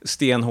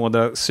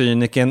stenhårda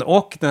cyniken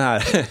och den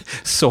här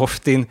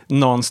softin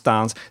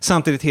någonstans,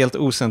 samtidigt helt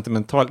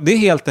osentimental. Det är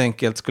helt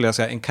enkelt, skulle jag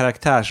säga, en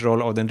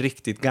karaktärsroll av den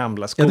riktigt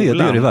gamla skolan. Ja,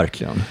 det är det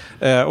verkligen.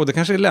 Och det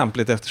kanske är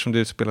lämpligt eftersom det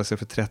utspelar sig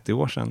för 30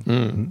 år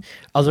sedan.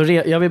 Alltså,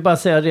 jag vill bara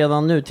säga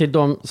redan nu till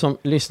de som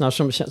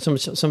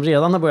lyssnar som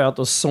redan har börjat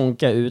att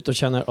sonka ut och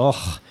känner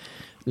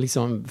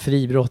liksom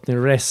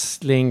fribrottning,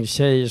 wrestling,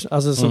 tjejer,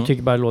 alltså som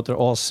tycker bara det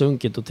låter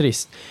asunkigt och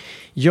trist.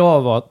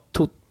 Jag var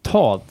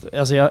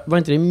alltså jag var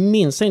inte det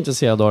minsta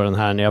intresserad av den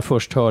här när jag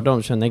först hörde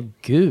dem, kände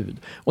gud.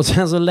 Och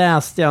sen så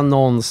läste jag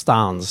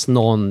någonstans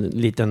någon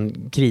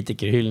liten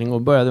kritikerhyllning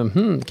och började,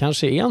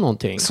 kanske är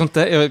någonting. Sånt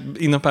där,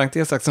 inom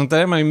parentes sagt, sånt där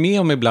är man ju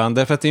med om ibland,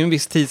 därför att det är en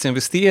viss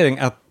tidsinvestering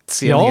att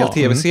se en hel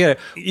tv-serie.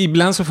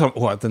 Ibland så får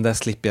man, den där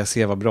slipper jag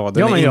se, vad bra.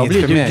 Den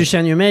du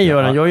känner ju mig,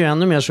 Göran. Jag är ju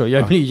ännu mer så.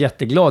 Jag blir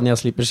jätteglad när jag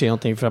slipper se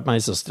någonting för att man är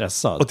så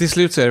stressad. Och till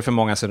slut så är det för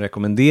många som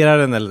rekommenderar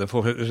den eller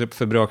får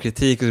för bra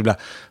kritik och så blir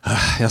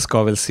jag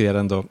ska väl se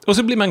den då. Och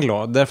så blir man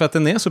glad därför att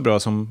den är så bra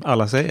som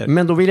alla säger.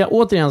 Men då vill jag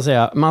återigen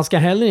säga, man ska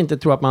heller inte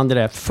tro att man det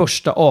där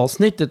första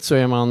avsnittet så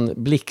är man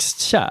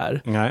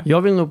blixtkär. Nej.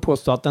 Jag vill nog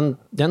påstå att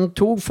den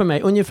tog för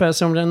mig ungefär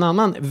som en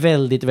annan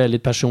väldigt,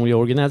 väldigt personlig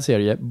och originell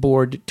serie,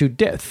 Bored to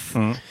Death.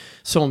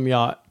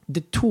 Som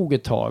det tog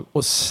ett tag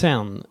och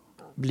sen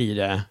blir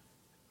det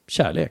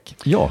kärlek.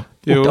 Ja,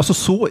 och alltså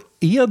så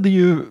är det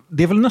ju,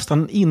 det är väl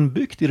nästan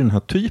inbyggt i den här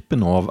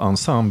typen av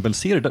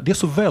ensemble-serier. Det är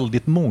så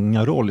väldigt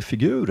många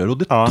rollfigurer och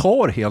det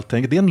tar helt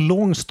enkelt, det är en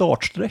lång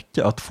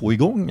startsträcka att få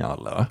igång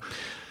alla.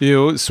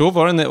 Jo, så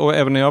var det, och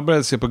även när jag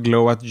började se på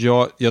Glow att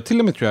jag till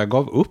och med tror jag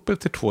gav upp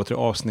efter 2-3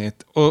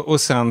 avsnitt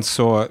och sen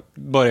så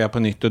började jag på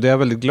nytt och det är jag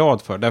väldigt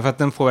glad för, därför att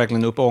den får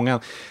verkligen upp ångan.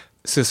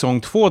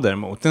 Säsong 2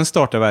 däremot, den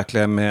startar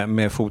verkligen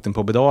med foten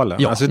på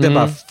pedalen. Ja. Alltså det är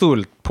bara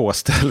fullt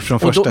påställ från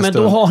första stund. Men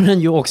då har den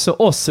ju också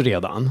oss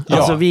redan. Ja,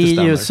 alltså vi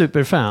är ju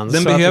superfans.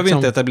 Den behöver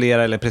inte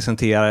etablera eller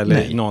presentera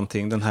eller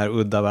någonting, den här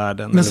udda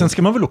världen. Men sen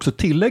ska man väl också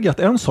tillägga att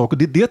en sak, och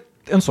det är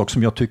en sak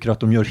som jag tycker att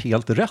de gör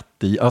helt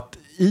rätt i, att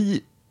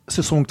i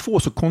säsong 2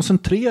 så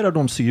koncentrerar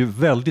de sig ju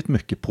väldigt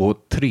mycket på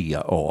 3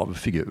 av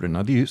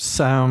figurerna. Det är ju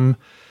Sam,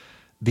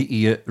 det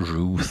är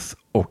Ruth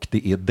och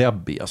det är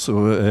Debbie. Alltså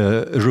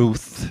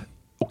Ruth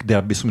och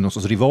Debbie som är någon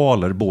sorts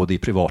rivaler både i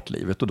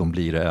privatlivet och de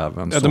blir det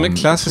även som... Ja, de är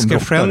klassiska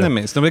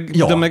frenemies. De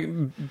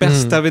är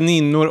bästa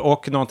väninnor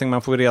och någonting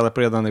man får reda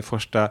på redan i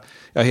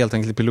helt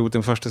enkelt i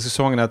piloten första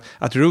säsongen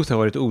att Ruth har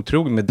varit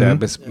otrogen med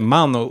Debbies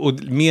man och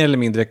mer eller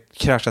mindre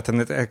kraschat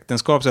hennes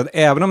äktenskap, så att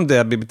även om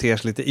Debbie beter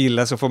sig lite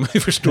illa så får man ju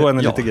förstå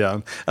henne lite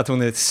grann. Att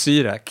hon är ett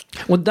syrak.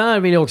 Och där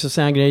vill jag också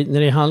säga en grej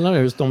när det handlar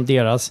just om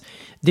deras...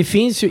 Det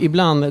finns ju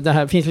ibland,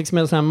 det finns liksom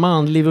en sån här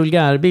manlig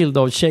vulgärbild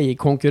av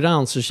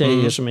tjejkonkurrens och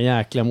tjejer som är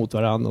jäkliga mot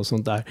varandra och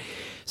sånt där.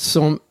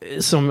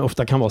 Som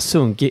ofta kan vara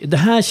sunkig. Det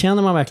här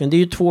känner man verkligen. Det är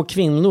ju 2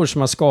 kvinnor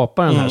som har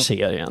skapat den här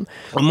serien.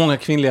 Och många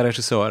kvinnliga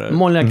regissörer.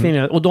 Många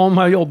kvinnliga. Och de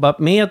har jobbat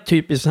med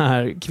typiskt så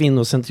här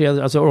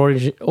kvinnocentrerade, alltså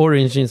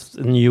Orange is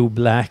New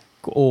Black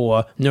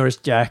och Nurse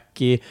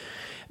Jackie.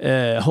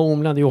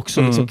 Homeland är ju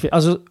också liksom,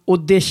 alltså, och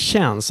det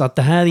känns att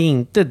det här är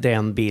inte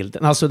den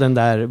bilden, alltså den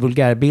där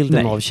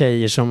vulgärbilden av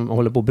tjejer som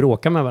håller på att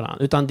bråka med varandra,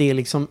 utan det är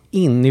liksom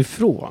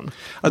inifrån.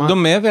 Att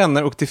de är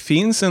vänner och det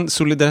finns en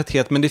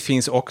solidaritet, men det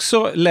finns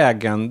också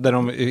lägen där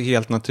de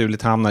helt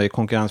naturligt hamnar i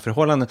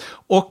konkurrensförhållanden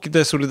och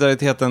där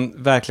solidariteten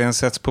verkligen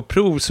sätts på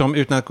prov, som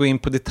utan att gå in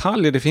på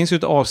detaljer. Det finns ju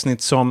ett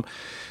avsnitt som,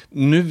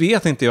 nu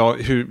vet inte jag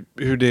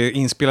hur det är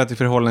inspelat i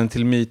förhållande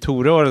till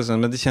MeToo-rörelsen,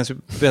 men det känns ju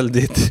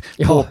väldigt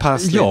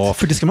påpassligt. Ja,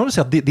 för det ska man väl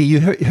säga att det är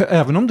ju,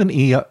 även om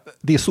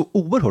det är så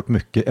oerhört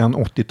mycket en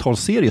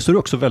 80-talsserie, så är det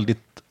också väldigt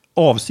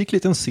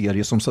avsiktligt en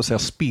serie som så att säga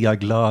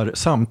speglar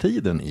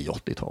samtiden i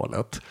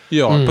 80-talet.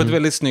 Ja, på ett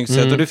väldigt snyggt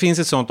sätt. Och det finns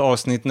ett sånt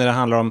avsnitt när det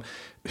handlar om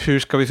hur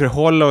ska vi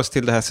förhålla oss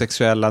till det här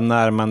sexuella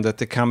närmandet.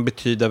 Det kan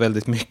betyda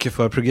väldigt mycket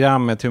för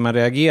programmet, hur man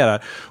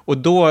reagerar. Och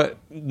då,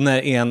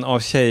 när en av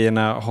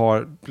tjejerna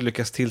har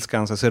lyckats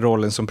tillskansa sig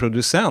rollen som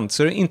producent,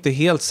 så är det inte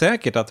helt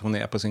säkert att hon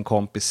är på sin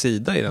kompis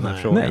sida i den här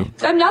frågan.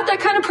 I'm not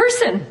that kind of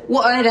person.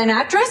 What, an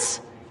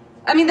actress?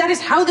 I mean, that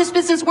is how this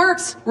business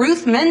works.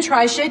 Ruth, men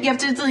try shit. You have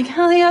to, like,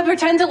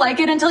 pretend to like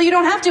it until you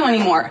don't have to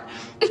anymore.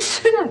 It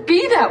shouldn't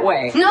be that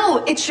way.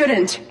 No, it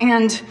shouldn't.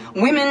 And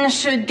women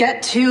should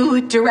get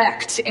to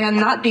direct and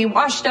not be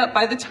washed up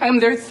by the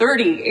time they're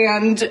 30.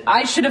 And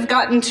I should have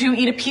gotten to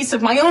eat a piece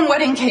of my own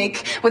wedding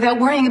cake without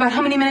worrying about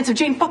how many minutes of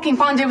Jane fucking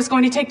Fonda was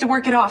going to take to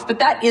work it off. But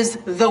that is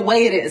the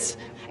way it is.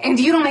 And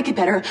you don't make it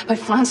better by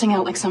flouncing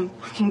out like some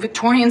fucking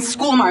Victorian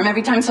schoolmarm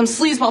every time some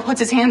sleazeball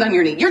puts his hand on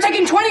your knee. You're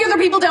taking 20 other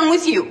people down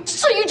with you.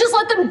 So you just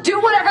let them do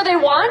whatever they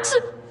want?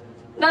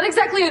 Not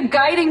exactly a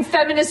guiding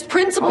feminist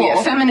principle. Oh,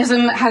 yeah,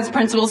 feminism has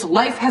principles.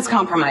 Life has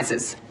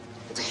compromises.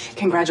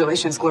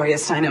 Congratulations, Gloria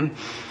Steinem.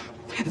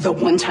 The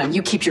one time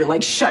you keep your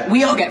legs shut,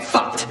 we all get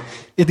fucked.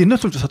 Det är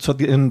naturligtvis så att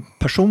det är en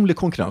personlig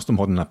konkurrens, de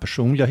har den här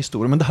personliga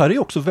historien, men det här är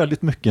också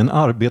väldigt mycket en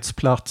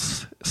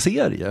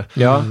arbetsplatsserie.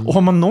 Ja. Och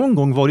har man någon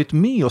gång varit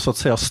med och så att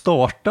säga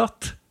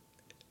startat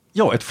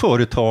ett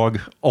företag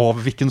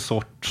av vilken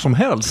sort som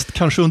helst,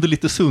 kanske under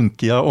lite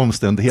sunkiga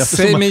omständigheter.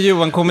 Säg mig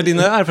Johan, kommer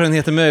dina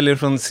erfarenheter möjligen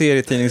från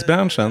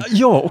serietidningsbranschen?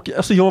 Ja, och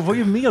alltså, jag var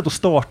ju med och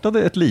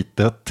startade ett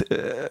litet,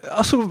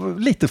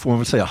 lite får man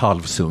väl säga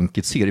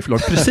halvsunkigt serieförlag,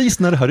 precis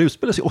när det här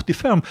utspelades i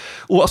 85.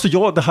 Och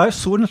alltså det här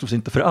såg naturligtvis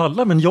inte för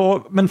alla, men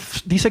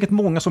det är säkert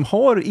många som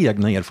har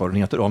egna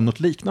erfarenheter av något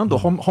liknande.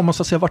 Har man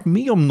så att säga varit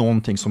med om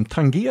någonting som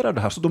tangerar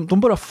det här, så de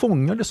bara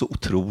fångar det så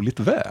otroligt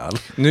väl.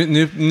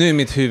 Nu är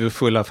mitt huvud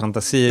full av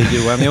fantasier,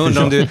 Johan. Jag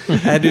undrar om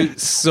är du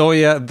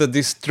Zoya the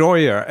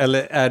Destroyer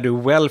eller är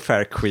du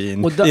Welfare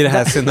Queen i det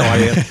här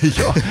scenariot?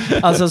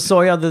 Alltså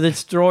Zoya the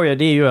Destroyer,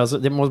 det är ju alltså,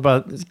 det måste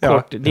bara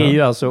kort, det är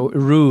ju alltså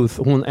Ruth,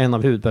 hon en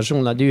av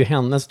huvudpersonerna, det är ju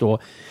hennes då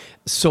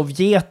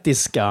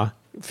sovjetiska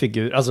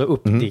figur, alltså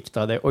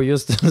uppdiktade. Och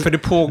just för det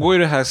pågår ju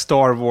det här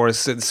Star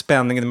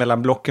Wars-spänningen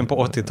mellan blocken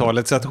på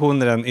 80-talet, så att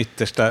hon är den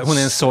yttersta, hon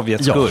är en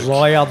sovjetskurk.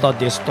 Zoya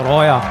the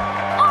Destroyer.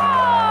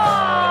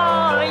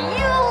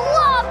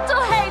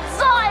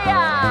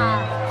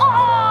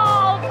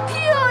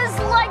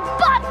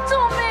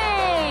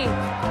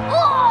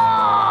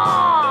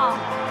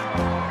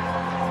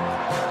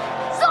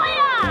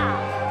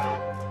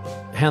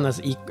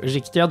 Hennes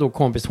riktiga då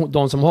kompis,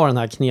 de som har den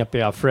här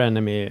knepiga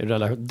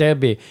frenemy-relation,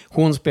 Debbie,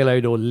 hon spelar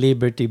ju då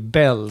Liberty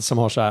Bell som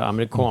har så här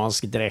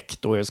amerikansk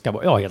dräkt och ska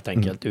vara, helt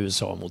enkelt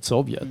USA mot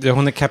Sovjet. Ja,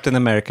 hon är Captain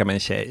America med en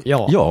tjej.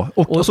 Ja,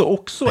 och alltså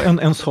också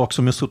en sak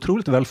som är så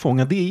otroligt väl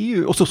fångad, det är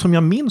ju, och så som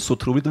jag minns så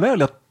otroligt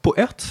väl, att på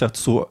ett sätt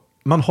så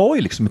man har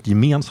ju liksom ett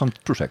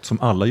gemensamt projekt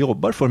som alla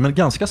jobbar för, men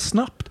ganska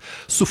snabbt,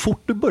 så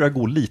fort det börjar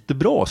gå lite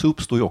bra, så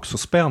uppstår ju också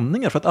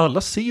spänningar, för att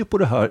alla ser ju på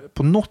det här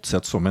på något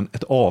sätt som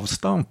ett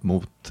avstamp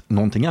mot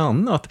någonting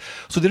annat.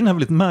 Så det är den här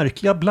väldigt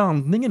märkliga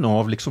blandningen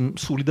av liksom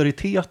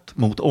solidaritet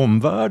mot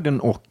omvärlden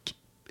och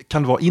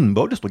kan vara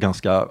inbördes då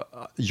ganska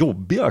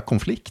jobbiga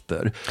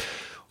konflikter.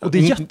 Och det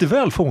är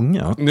jätteväl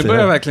fångat. Nu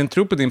börjar jag verkligen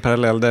tro på din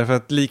parallell, därför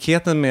att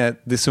likheten med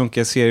det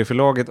sunkiga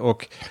serieförlaget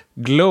och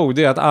Glow,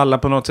 det är att alla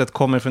på något sätt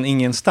kommer från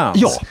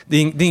ingenstans. Ja. Det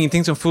är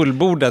ingenting som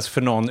fullbordas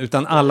för någon,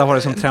 utan alla har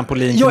det som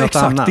trampolin till något annat.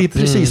 Ja, exakt. Det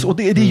är precis. Och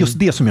det är just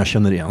det som jag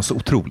känner igen så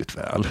otroligt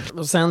väl.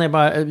 Och sen är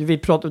bara,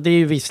 det är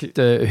ju visst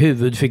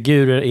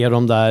huvudfigurer är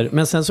de där.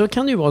 Men sen så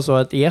kan det ju vara så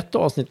att i ett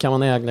avsnitt kan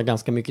man ägna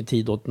ganska mycket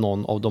tid åt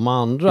någon av de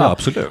andra. Ja,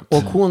 absolut.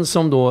 Och hon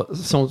som då,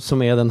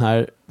 som är den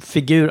här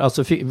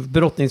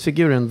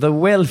brottningsfiguren, The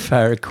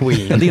Welfare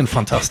Queen. Det är en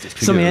fantastisk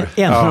figur. Som är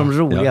en av de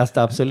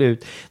roligaste,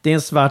 absolut. Det är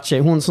en svart tjej.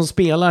 Hon som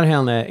spelar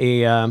henne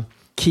är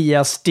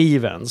Kia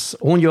Stevens.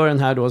 Hon gör den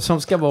här då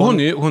som ska vara...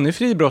 Hon är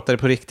fribrottare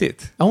på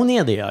riktigt. Ja, hon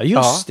är det, ja.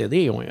 Just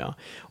det är hon, ja.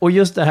 Och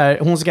just det här,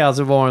 hon ska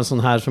alltså vara en sån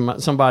här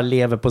som bara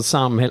lever på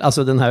samhälle,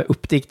 alltså den här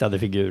uppdiktade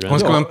figuren. Hon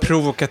ska vara en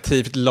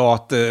provokativt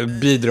lat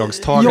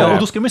bidragstagare. Ja, och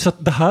då ska man säga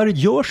att det här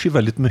görs ju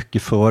väldigt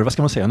mycket för, vad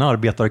ska man säga, en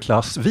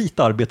arbetarklass, vit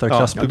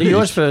arbetarklass publik. Det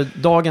görs för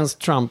dagens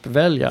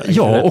Trump-väljare.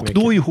 Ja, och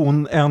då är ju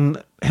hon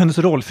hennes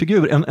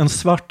rollfigur, en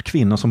svart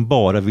kvinna som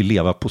bara vill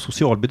leva på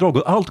socialbidrag,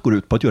 och allt går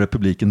ut på att göra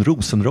publiken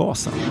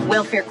rosenrasen.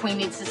 Welfare Queen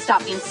needs to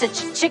stop being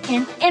such a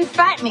chicken and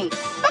fight me.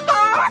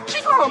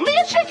 Chicken? Me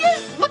a chicken?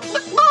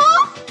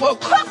 Well,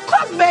 cluck,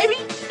 cluck, baby.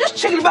 This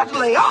chicken about to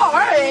lay all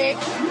her eggs.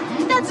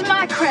 That's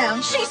my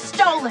crown. She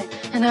stole it,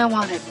 and I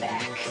want it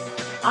back.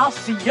 I'll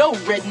see your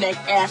redneck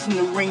ass in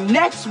the ring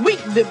next week,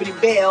 Liberty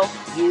Bell.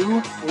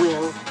 You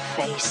will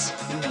face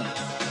me.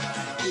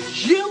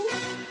 You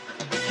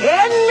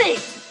and me.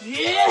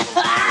 Yeah!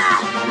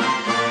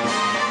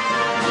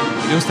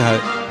 Just det här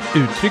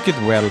uttrycket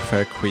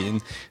welfare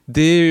queen,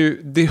 det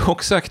är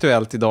också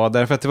aktuellt idag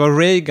därför att det var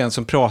Reagan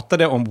som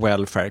pratade om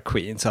welfare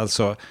queens,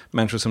 alltså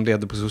människor som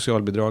levde på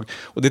socialbidrag.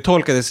 Och det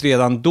tolkades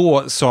redan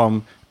då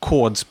som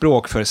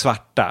kodspråk för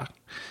svarta.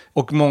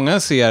 Och många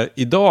ser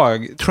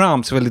idag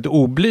Trumps väldigt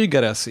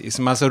oblyga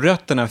rasism. Alltså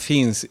rötterna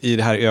finns i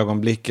det här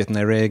ögonblicket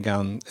när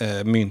Reagan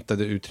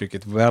myntade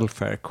uttrycket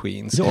welfare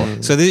queens. Ja.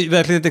 Så det är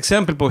verkligen ett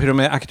exempel på hur de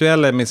är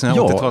aktuella med sina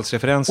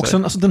 80-talsreferenser. Och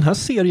sen, alltså, den här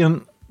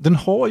serien, den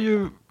har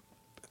ju...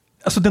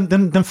 Alltså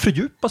den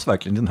fördjupas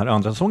verkligen i den här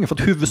andra säsongen. För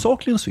att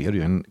huvudsakligen så är det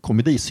ju en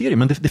komediserie.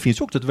 Men det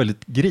finns ju också ett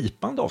väldigt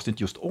gripande avsnitt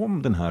just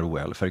om den här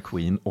welfare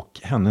queen och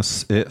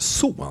hennes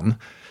son.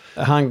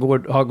 Han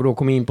har då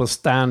kommit in på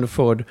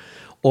Stanford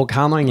och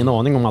han har ingen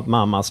aning om att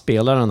mamma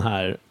spelar den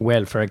här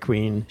welfare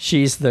queen.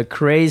 She's the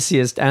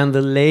craziest and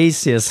the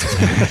laziest.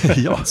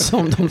 Ja.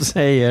 Som de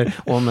säger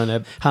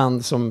om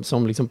han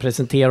som liksom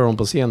presenterar dem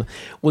på scenen.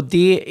 Och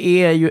det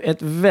är ju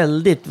ett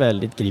väldigt,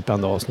 väldigt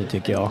gripande avsnitt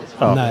tycker jag.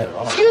 Ja.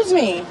 Excuse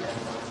me.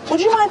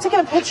 Would you mind taking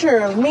a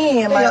picture of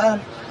me and my...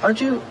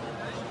 Aren't you...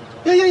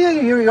 Yeah,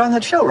 you're on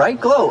that show,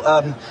 right? Glow.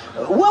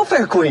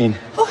 Welfare Queen.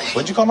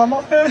 What'd you call my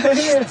mom?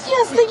 Yes,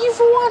 thank you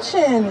for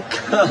watching.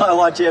 I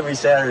watch you every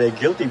Saturday.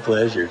 Guilty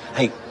pleasure.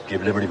 Hey,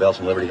 give Liberty Bell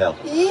some Liberty Hell.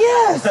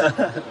 Yes.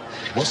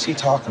 What's he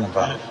talking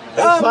about?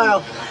 Hey,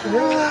 smile.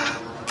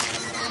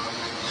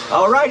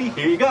 All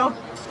righty, here you go.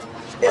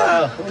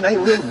 Yeah,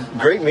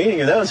 great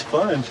meeting. That was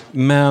fun.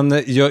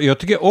 Men jag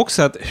tycker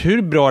också att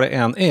hur bra det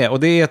än är, och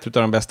det är ett av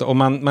de bästa, och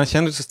man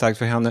känner så starkt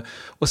för henne,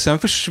 och sen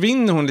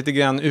försvinner hon lite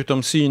grann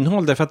utom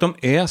synhåll därför att de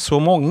är så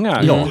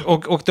många. Ja.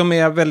 Och de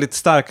är väldigt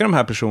starka, de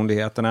här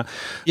personligheterna.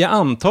 Jag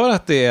antar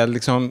att det är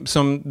liksom,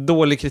 som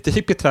dålig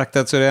kritik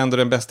betraktat så är det ändå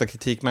den bästa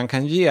kritik man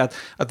kan ge,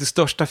 att det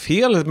största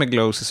felet med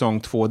Glow säsong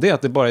 2 det är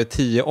att det bara är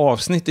 10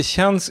 avsnitt. Det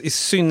känns i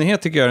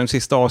synnerhet tycker jag de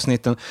sista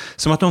avsnitten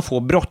som att de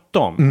får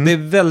bråttom. Det är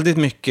väldigt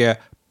mycket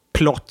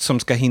plott som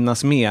ska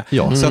hinnas med.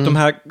 Ja. Så att de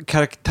här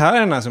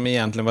karaktärerna som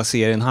egentligen vad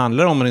serien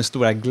handlar om och den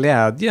stora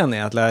glädjen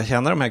är att lära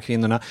känna de här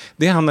kvinnorna,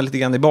 det hamnar lite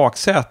grann i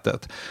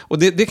baksätet. Och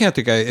det kan jag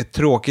tycka är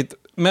tråkigt.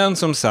 Men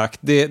som sagt,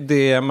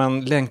 det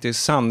man längtar ju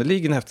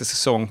sannoliken efter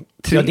säsong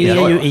 3. Ja, det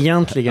är ju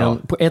egentligen,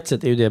 på ett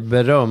sätt är ju det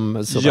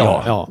beröm.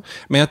 Ja,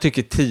 men jag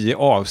tycker 10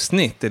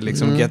 avsnitt är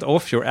liksom get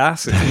off your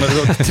asses.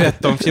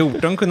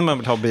 13-14 kunde man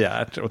väl ha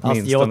begärt åtminstone.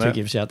 Alltså, jag tycker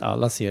i och för sig att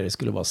alla serier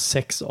skulle vara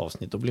 6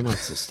 avsnitt, då blir man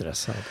inte så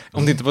stressad.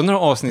 Om det inte var några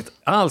avsnitt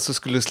alls så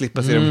skulle du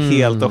slippa se dem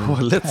helt och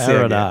hållet.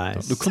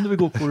 Då kunde vi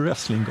gå på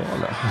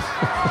wrestlinggala.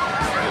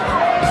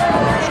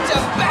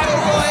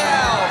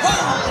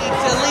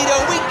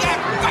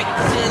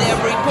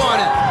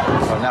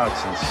 Now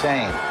it's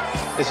insane.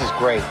 This is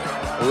great.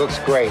 It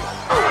looks great.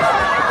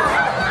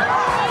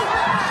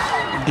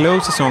 Glow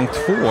säsong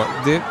 2,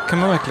 det kan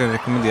man verkligen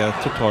rekommendera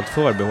totalt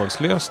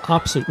förbehållslöst.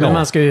 Absolut, men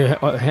man ska ju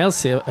helst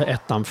se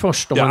ettan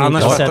först om man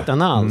inte har sett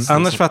den alls.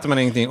 Annars fattar man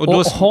ingenting. Och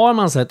då... har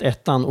man sett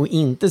ettan och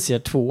inte ser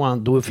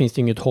 2:an, då finns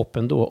det inget hopp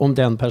ändå om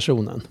den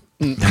personen.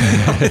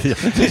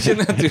 Jag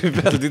känner att du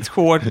är väldigt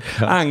hårt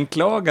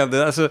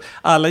anklagande. Alltså,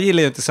 alla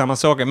gillar ju inte samma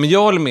saker, men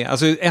jag håller med.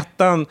 Alltså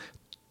ettan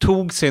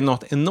tog sig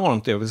något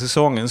enormt över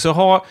säsongen. Så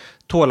ha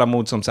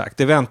tålamod som sagt.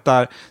 Det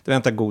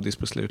väntar godis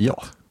på slutet.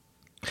 Ja.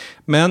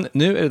 Men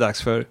nu är det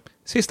dags för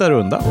sista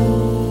runda.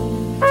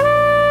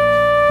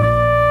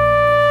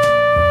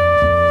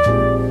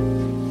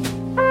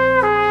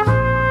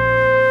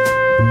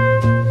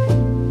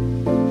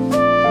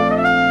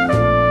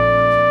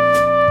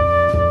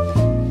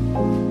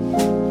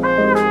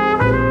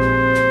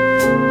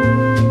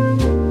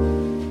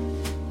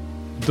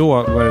 Då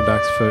var det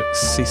dags för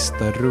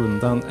sista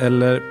rundan,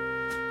 eller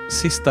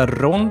sista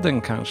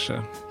ronden kanske.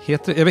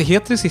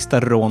 Heter det sista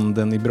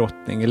ronden i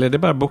brottning, eller är det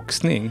bara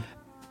boxning?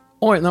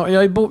 Oj,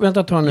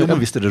 vänta ta nu. Jo, men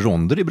visst är det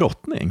ronder i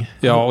brottning?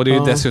 Ja, och det är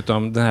ju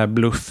dessutom den här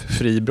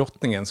bluff-fri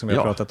brottningen som vi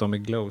har pratat om i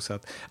Glow. Så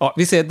att, ja,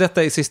 vi ser,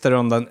 detta är sista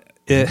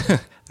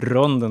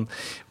ronden.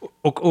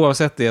 Och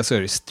oavsett det så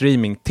är det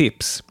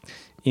streamingtips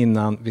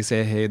innan vi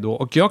säger hej då.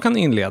 Och jag kan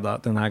inleda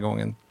den här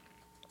gången.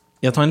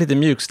 Jag tar en lite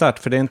mjukstart,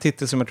 för det är en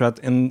titel som jag tror att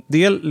en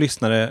del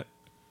lyssnare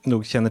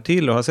nog känner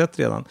till och har sett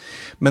redan.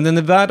 Men den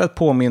är värd att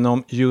påminna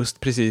om just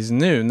precis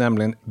nu,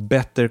 nämligen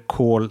Better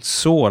Call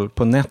Saul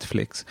på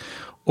Netflix.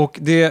 Och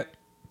det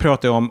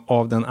pratar jag om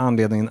av den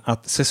anledningen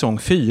att säsong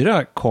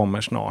 4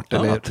 kommer snart,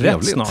 eller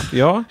rätt snart.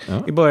 Ja,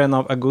 i början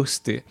av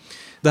augusti.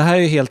 Det här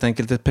är helt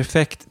enkelt ett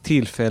perfekt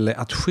tillfälle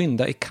att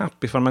skynda i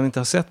kapp ifall man inte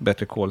har sett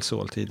Better Call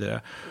Saul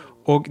tidigare.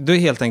 Och det är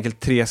helt enkelt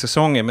 3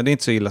 säsonger, men det är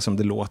inte så illa som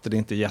det låter. Det är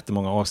inte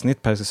jättemånga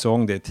avsnitt per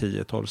säsong, det är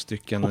 10-12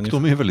 stycken. Och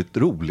de är väldigt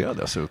roliga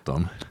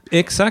dessutom.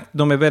 Exakt,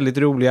 de är väldigt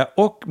roliga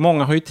och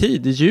många har ju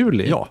tid i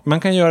juli. Ja. Man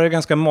kan göra det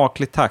ganska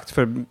maklig takt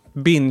för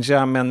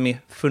binga men med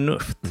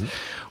förnuft.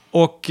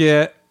 Och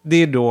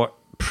det är då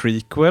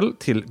prequel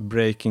till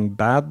Breaking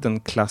Bad, den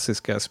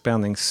klassiska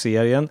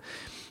spänningsserien.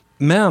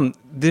 Men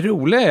det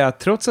roliga är att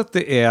trots att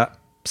det är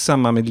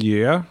samma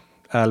miljö,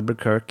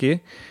 Albuquerque,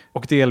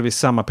 och delvis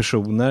samma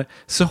personer,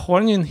 så har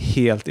den ju en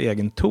helt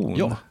egen ton.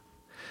 Ja.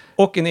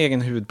 Och en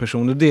egen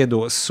huvudperson, och det är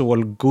då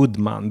Saul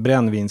Goodman,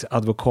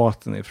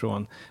 brännvinsadvokaten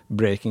ifrån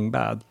Breaking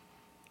Bad.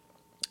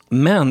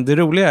 Men det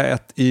roliga är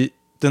att i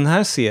den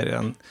här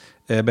serien,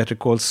 Better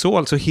Call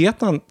Saul, så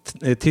heter han,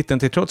 titeln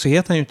till trots, så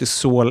heter han ju inte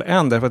Saul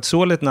än, därför att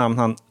Saul är ett namn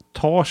han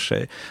tar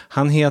sig.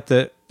 Han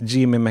heter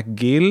Jimmy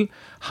McGill,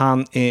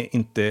 han är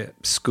inte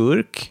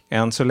skurk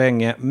än så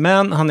länge,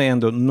 men han är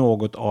ändå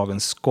något av en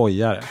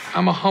skojare.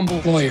 I'm a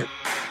humble lawyer,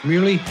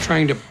 merely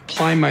trying to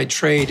ply my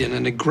trade in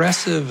an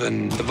aggressive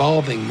and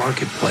evolving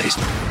marketplace.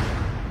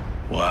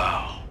 Wow,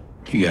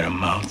 you got a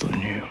mouth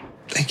on you.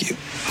 Thank you.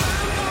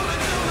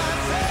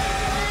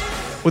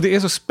 Och det är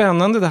så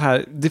spännande det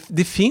här.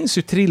 Det finns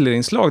ju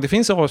thrillerinslag. Det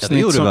finns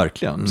avsnitt som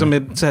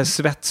är så här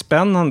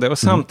svettspännande. Och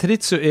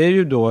samtidigt så är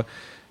ju då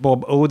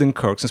Bob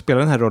Odenkirk som spelar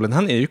den här rollen,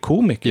 han är ju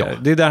komiker. Ja.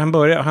 Det är där han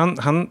börjar.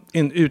 Han är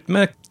en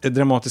utmärkt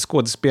dramatisk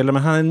skådespelare,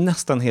 men han är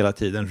nästan hela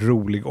tiden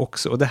rolig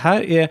också. Och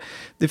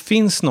det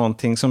finns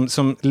någonting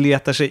som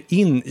letar sig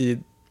in i,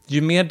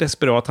 ju mer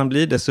desperat han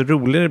blir, desto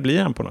roligare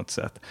blir han på något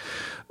sätt.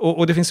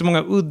 Och det finns så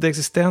många udda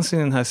existenser i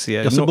den här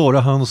serien. Alltså bara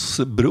hans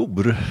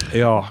bror.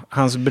 Ja,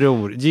 hans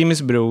bror.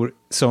 Jimmys bror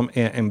som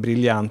är en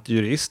briljant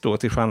jurist då,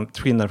 till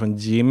skillnad från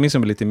Jimmy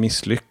som är lite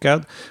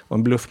misslyckad och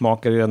en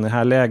bluffmakare i det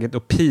här läget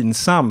och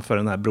pinsam för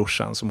den här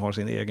brorsan som har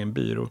sin egen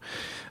byrå.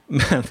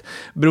 Men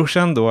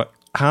brorsan då,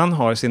 han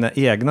har sina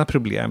egna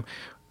problem.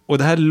 Och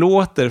det här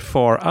låter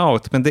far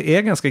out, men det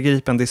är ganska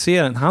gripande i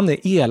serien. Han är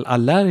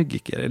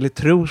elallergiker, eller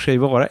tror sig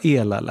vara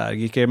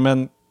elallergiker,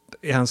 men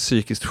är han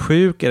psykiskt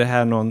sjuk? Är det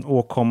här någon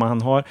åkomma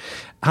han har?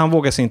 Han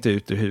vågar sig inte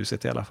ut ur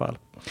huset i alla fall.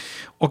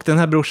 Och den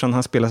här brorsan,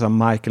 han spelas av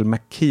Michael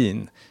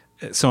McKean,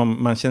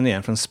 som man känner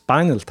igen från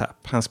Spinal Tap.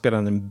 Han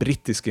spelar den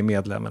brittiske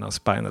medlemmen av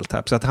Spinal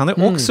Tap. Så att han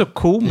är också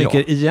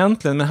komiker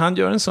egentligen, men han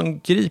gör en sån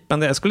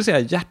gripande, jag skulle säga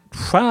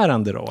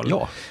hjärtskärande roll.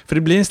 Ja. För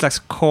det blir en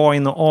slags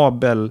Kain och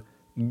Abel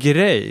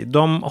grej.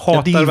 De hatar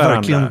varandra. Det är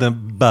verkligen det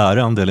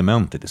bärande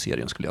elementet i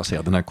serien, skulle jag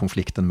säga. Den här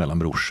konflikten mellan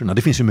brorsorna.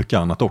 Det finns ju mycket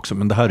annat också,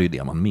 men det här är ju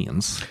det man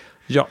minns.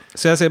 Ja,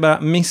 så jag säger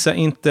bara, missa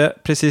inte,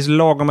 precis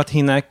lagom att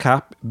hinna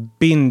ikapp,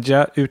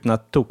 bingea utan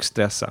att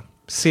tokstressa.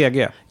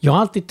 CG. Jag har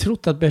alltid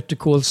trott att Better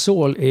Call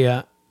Saul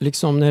är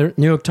liksom när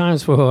New York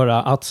Times får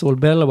höra att Saul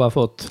Bellow har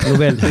fått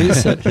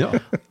Nobelpriset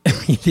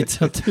i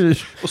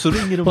litteratur. Och så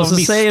ringer de och så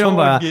säger de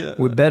bara,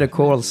 we better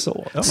call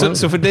Saul. Ja,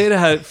 så för det är det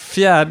här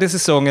 4:e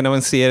säsongen av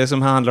en serie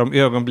som handlar om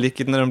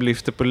ögonblicket när de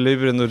lyfter på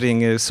luren och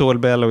ringer Saul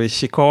Bellow i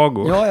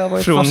Chicago. Ja, jag var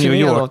från New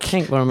York.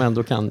 Tänk vad de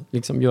ändå kan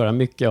liksom göra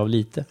mycket av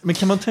lite. Men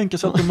kan man tänka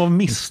sig att de av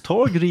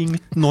misstag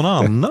ringt någon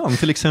annan,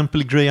 till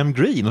exempel Graham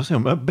Greene, och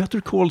säger better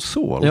call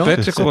Saul. Ja,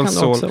 better call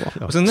Saul.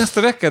 Och sen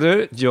nästa vecka då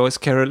är Joyce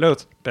Carol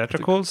Oates, better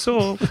call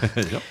Saul.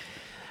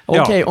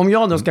 Okej, om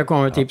jag då ska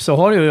komma med tips så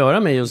har det att göra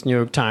med just New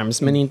York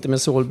Times, men inte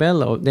med Saul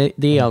Bellow.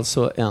 Det är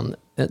alltså en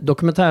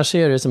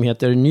dokumentärserie som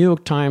heter New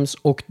York Times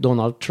och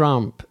Donald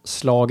Trump,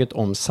 slaget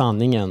om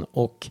sanningen.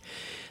 Och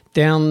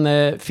den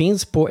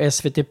finns på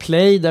SVT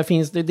Play. Där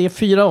finns det är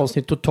 4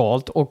 avsnitt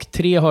totalt och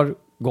 3 har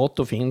gått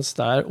och finns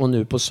där. Och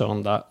nu på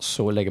söndag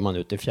så lägger man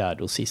ut det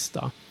 4:e och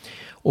sista.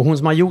 Och hon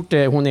som har gjort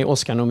det, hon är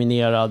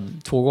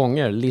Oscar-nominerad 2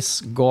 gånger,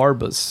 Liz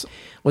Garbus.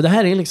 Och det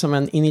här är liksom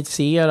en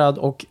initierad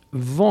och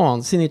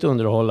vansinnigt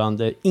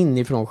underhållande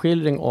inifrån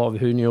skildring av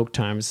hur New York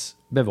Times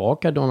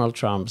bevakar Donald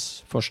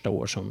Trumps första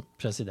år som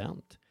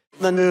president.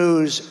 The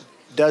news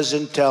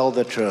doesn't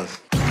tell the truth.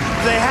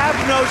 They have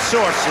no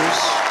sources,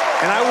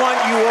 and I want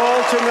you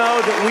all to know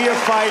that we are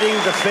fighting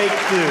the fake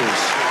news.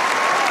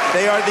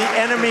 They are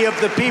the enemy of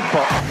the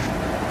people.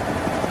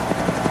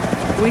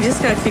 We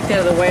just got kicked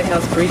out of the White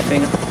House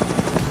briefing.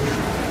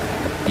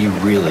 You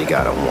really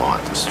gotta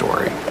want the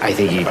story. I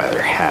think you'd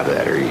either have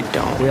that or you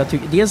don't. Och jag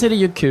tycker, dels är det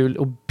ju kul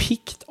och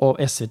pikt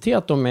av SVT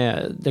att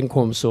den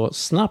kom så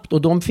snabbt.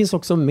 Och de finns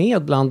också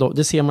med bland,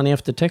 det ser man i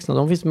eftertexterna,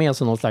 de finns med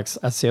som någon slags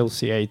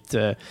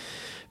associate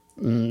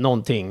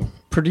någonting.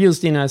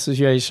 Produced in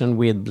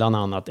association with bland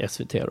annat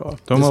SVT då.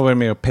 De har varit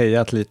med och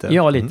pejat lite.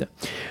 Ja, lite.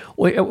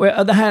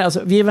 Och det här,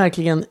 alltså, vi är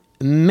verkligen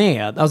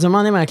med. Alltså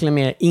man är verkligen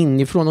med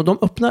inifrån och de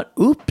öppnar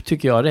upp,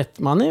 tycker jag, rätt.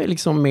 Man är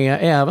liksom med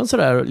även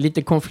sådär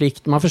lite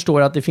konflikt. Man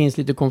förstår att det finns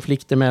lite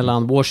konflikter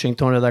mellan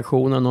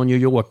Washington-redaktionen och New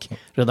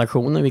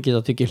York-redaktionen, vilket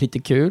jag tycker är lite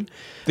kul.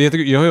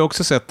 Jag har ju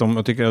också sett dem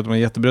och tycker att de är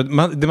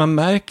jättebra. Det man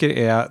märker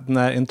är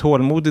när en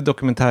tålmodig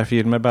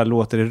dokumentärfilmer bara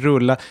låter det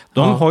rulla.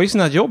 De har ju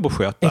sina jobb att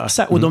sköta.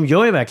 Exakt, och de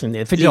gör ju verkligen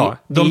det. För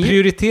de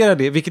prioriterar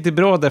det, vilket är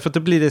bra därför att då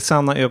blir det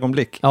sanna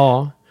ögonblick.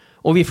 Ja.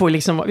 Och vi får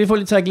lite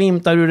så här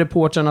glimtar ur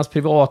reportrarnas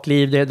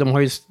privatliv. De har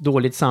ju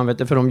dåligt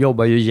samvete för de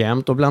jobbar ju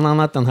jämt. Och bland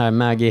annat den här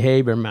Maggie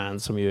Haberman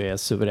som ju är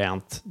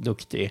suveränt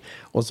duktig.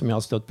 Och som jag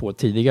har stött på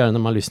tidigare när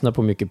man lyssnar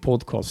på mycket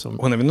podcast.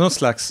 Hon är väl någon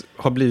slags,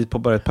 har blivit på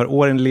bara ett par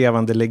år en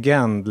levande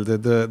legend.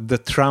 The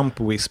Trump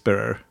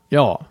Whisperer.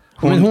 Ja.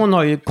 Men hon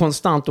har ju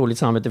konstant dåligt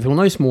samvete, för hon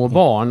har ju små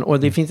barn. Och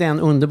det finns en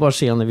underbar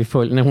scen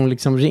när hon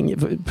liksom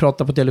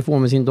pratar på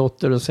telefon med sin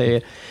dotter och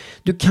säger: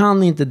 du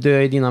kan inte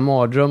dö i dina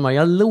mardrömmar,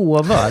 jag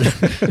lovar.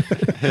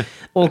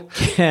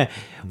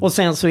 Och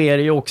sen så är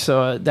det ju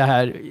också det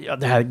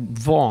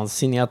här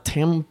vansinniga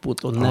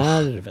tempot och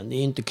nerven. Det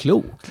är inte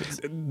klokt.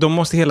 Liksom. De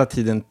måste hela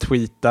tiden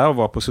tweeta och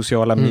vara på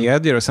sociala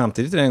medier, och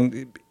samtidigt är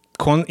det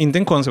inte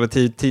en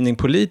konservativ tidning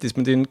politiskt,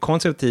 men det är en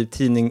konservativ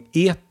tidning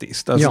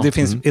etiskt. Alltså det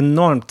finns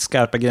enormt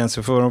skarpa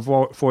gränser för vad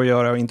de får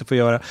göra och inte får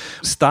göra.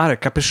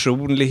 Starka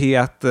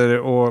personligheter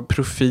och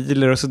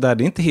profiler och sådär.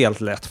 Det är inte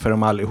helt lätt för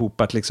dem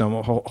allihopa att liksom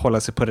hålla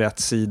sig på rätt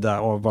sida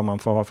av vad man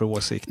får ha för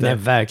åsikter. Nej,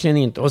 verkligen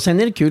inte. Och sen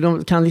är det kul,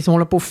 de kan liksom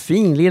hålla på och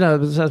finlira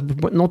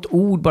något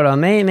ord bara.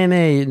 Nej.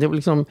 Det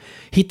liksom,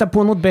 hitta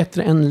på något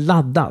bättre än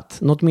laddat.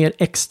 Något mer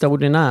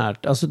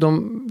extraordinärt. Alltså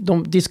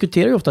de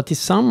diskuterar ju ofta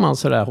tillsammans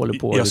så där håller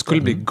på. Jag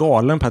skulle bli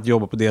galen på att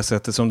jobba på det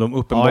sättet som de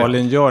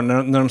uppenbarligen gör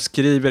när de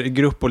skriver i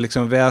grupp och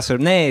liksom väser,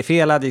 nej,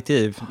 fel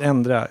adjektiv,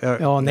 ändra.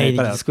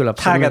 Det skulle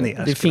absolut.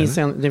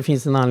 Det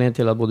finns en anledning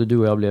till att både du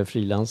och jag blev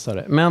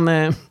frilansare.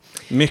 Men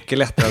mycket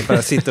lättare att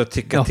bara sitta och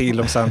tycka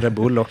till om Sandra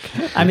Bullock.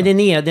 Nej, men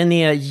den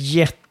är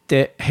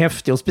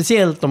jättehäftig, och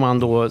speciellt om man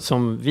då,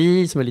 som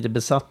vi som är lite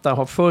besatta,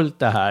 har följt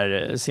det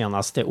här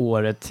senaste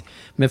året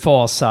med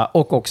fasa,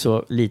 och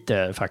också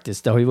lite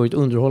faktiskt, det har ju varit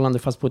underhållande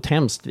fast på ett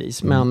hemskt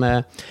vis.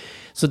 Men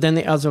så den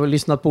är, alltså,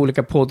 lyssnat på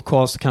olika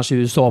podcast, kanske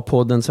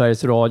USA-podden,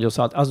 Sveriges Radio,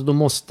 så att alltså, då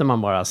måste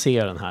man bara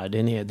se den här.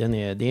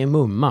 Det är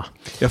mumma.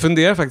 Jag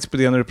funderar faktiskt på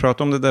det när du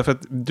pratar om det, därför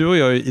att du och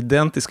jag är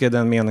identiska i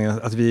den meningen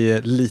att vi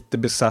är lite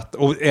besatt,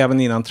 och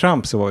även innan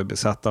Trump så var vi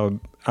besatta av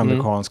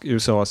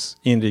USAs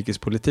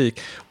inrikespolitik,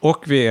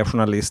 och vi är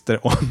journalister,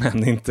 om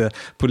än inte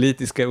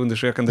politiska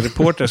undersökande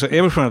reportrar, så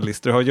är vi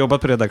journalister och har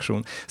jobbat på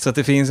redaktion, så att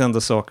det finns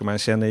ändå saker man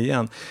känner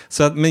igen.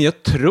 Så att, men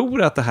jag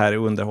tror att det här är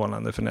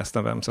underhållande för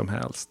nästan vem som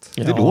helst.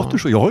 Det låter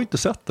så, jag har inte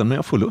sett den, men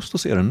jag får lust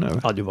att se den nu.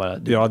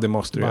 Ja, det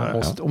måste du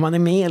göra. Och man är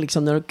med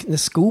liksom, när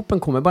skopen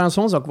kommer, bara en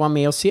sån sak, vara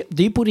med och se,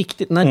 det är på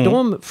riktigt, när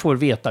de får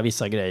veta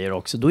vissa grejer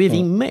också, då är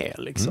vi med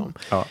liksom.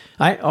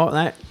 Nej.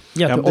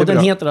 Och den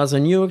heter alltså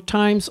New York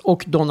Times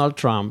och Donald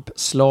Trump,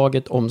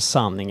 slaget om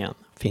sanningen,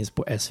 finns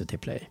på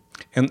SVT Play.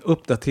 En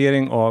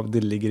uppdatering av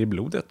Det ligger i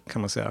blodet,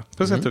 kan man säga,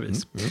 på sätt och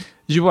vis.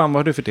 Johan, vad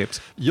har du för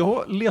tips? Jag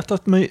har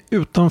letat mig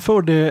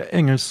utanför det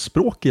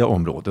engelskspråkiga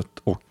området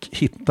och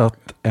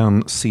hittat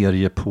en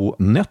serie på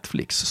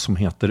Netflix som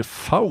heter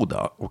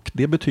Fauda, och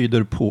det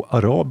betyder på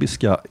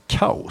arabiska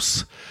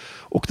kaos.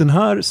 Och den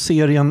här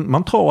serien,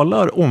 man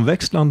talar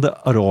omväxlande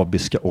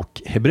arabiska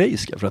och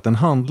hebreiska, för att den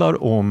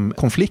handlar om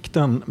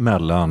konflikten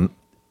mellan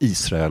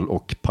Israel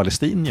och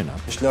palestinierna.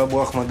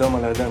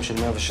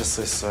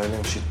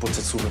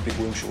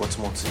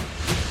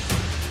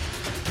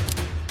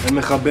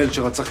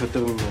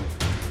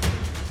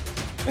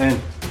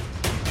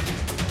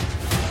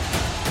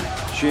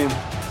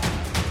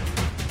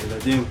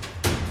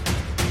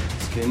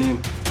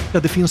 Ja,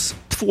 det finns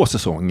 2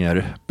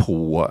 säsonger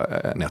på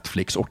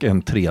Netflix och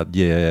en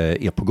tredje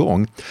är på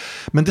gång.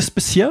 Men det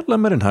speciella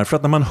med den här, för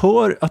att när man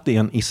hör att det är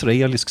en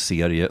israelisk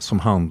serie som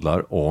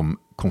handlar om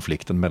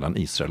konflikten mellan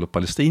Israel och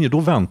palestinier, då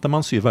väntar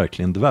man sig ju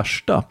verkligen det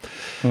värsta.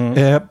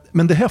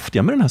 Men det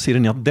häftiga med den här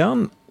serien är att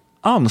den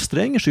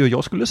anstränger sig, och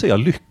jag skulle säga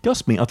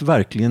lyckas med att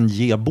verkligen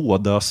ge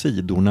båda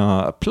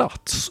sidorna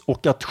plats,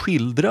 och att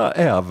skildra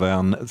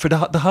även, för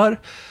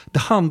det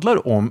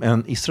handlar om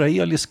en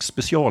israelisk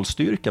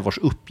specialstyrka vars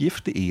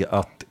uppgift är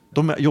att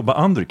de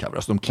jobbar undercover,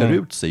 alltså de klär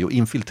ut sig och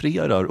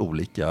infiltrerar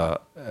olika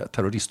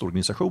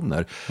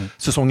terroristorganisationer.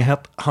 Säsong 1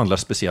 handlar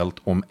speciellt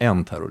om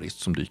en terrorist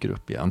som dyker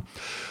upp igen.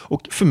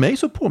 Och för mig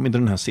så påminner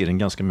den här serien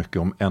ganska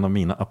mycket om en av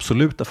mina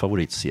absoluta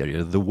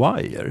favoritserier, The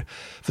Wire.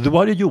 För The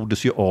Wire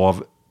gjordes ju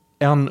av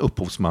en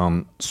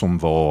upphovsman som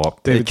var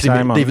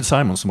David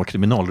Simon som var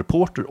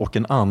kriminalreporter, och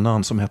en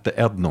annan som hette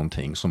Ed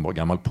någonting som var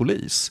gammal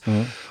polis.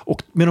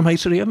 Och med de här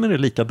israelerna är det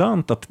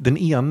likadant, att den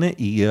ene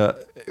är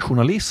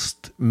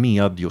journalist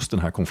med just den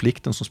här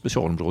konflikten som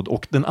specialområde,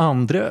 och den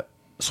andra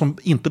som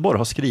inte bara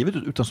har skrivit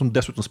utan som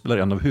dessutom spelar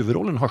en av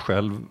huvudrollen har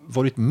själv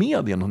varit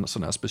med i en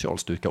sån här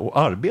specialstyrka och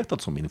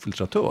arbetat som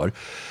infiltratör.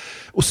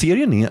 Och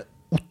serien är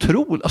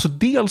otrolig. Alltså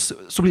dels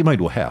så blir man ju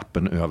då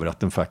häpen över att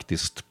den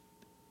faktiskt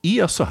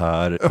är så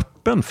här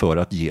öppen för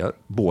att ge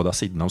båda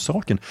sidorna av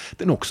saken.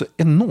 Den är också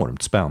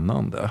enormt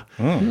spännande.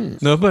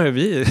 Nu börjar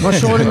vi. Vad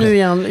sa du nu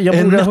igen?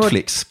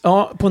 Netflix.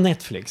 Ja, på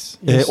Netflix.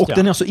 Och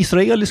den är alltså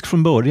israelisk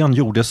från början,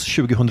 gjordes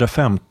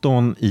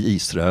 2015 i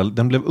Israel.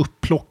 Den blev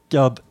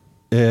upplockad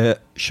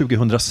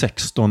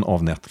 2016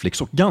 av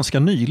Netflix, och ganska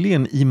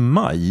nyligen i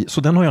maj,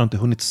 så den har jag inte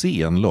hunnit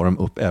se än, la de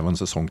upp även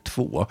säsong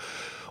 2.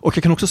 Och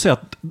jag kan också säga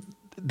att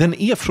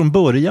den är från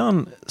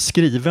början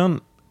skriven,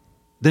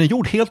 den är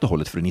gjord helt och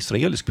hållet för en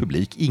israelisk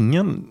publik.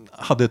 Ingen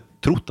hade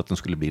trott att den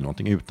skulle bli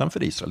någonting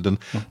utanför Israel. Den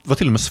var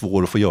till och med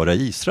svår att få göra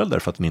i Israel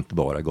därför att den inte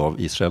bara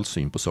gav Israels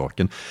syn på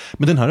saken.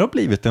 Men den här har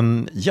blivit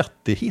en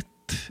jättehit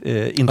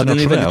internationellt. Den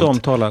är väldigt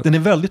omtalad. Den är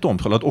väldigt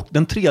omtalad, och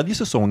den tredje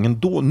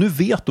säsongen, nu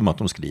vet de att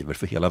de skriver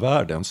för hela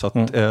världen, så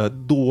att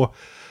då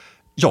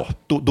ja,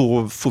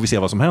 då får vi se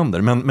vad som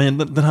händer. Men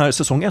den här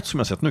säsong 1 som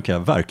jag sett nu kan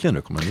jag verkligen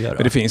rekommendera.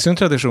 Men det finns ju en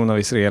tradition av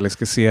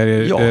israeliska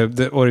serier.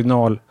 Det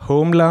original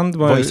Homeland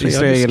var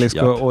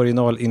israelisk och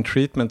original In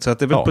Treatment. Så att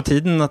det är väl på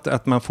tiden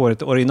att man får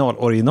ett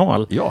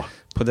original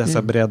på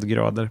dessa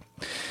breddgrader.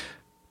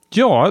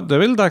 Ja, det är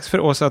väl dags för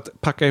oss att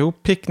packa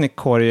ihop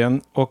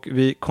picknickkorgen och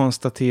vi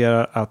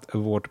konstaterar att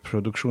vårt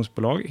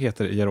produktionsbolag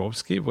heter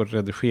Jarowski, vår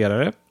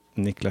redigerare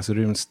Niklas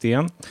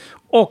Runsten.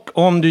 Och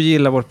om du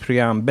gillar vårt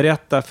program,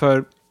 berätta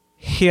för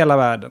hela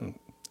världen,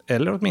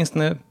 eller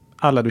åtminstone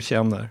alla du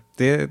känner.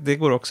 Det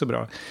går också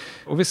bra.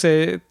 Och vi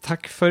säger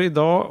tack för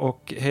idag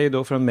och hej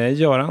då från mig,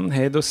 Göran.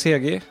 Hej då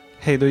Segi.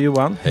 Hej då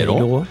Johan. Hej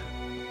då.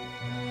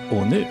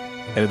 Och nu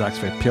är det dags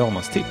för ett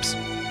pyjamastips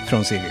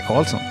från Sigge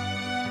Karlsson.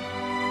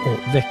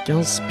 Och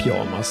veckans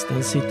pyjamas,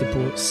 den sitter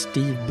på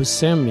Steve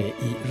Buscemi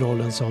i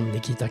rollen som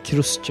Nikita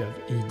Khrushchev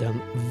i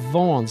den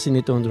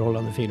vansinnigt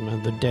underhållande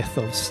filmen The Death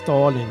of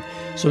Stalin,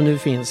 som nu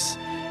finns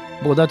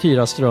både att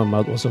hyra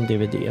strömmad och som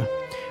DVD.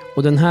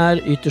 Och den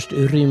här ytterst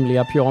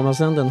rymliga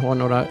pyjamasen, den har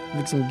några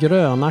liksom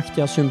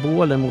grönaktiga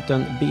symboler mot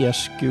en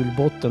beige-gul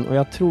botten, och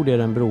jag tror det är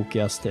den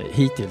brokigaste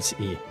hittills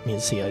i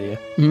min serie.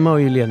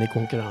 Möjligen i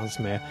konkurrens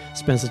med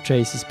Spencer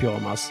Tracys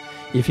pyjamas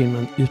i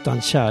filmen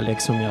Utan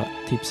kärlek som jag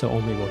tipsade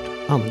om i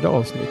vårt andra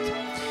avsnitt.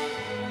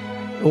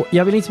 Och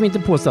jag vill liksom inte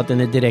påstå att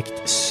den är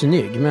direkt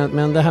snygg,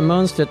 men det här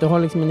mönstret, det har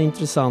liksom en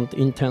intressant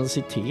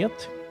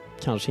intensitet.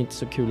 Kanske inte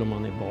så kul om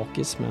man är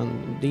bakis, men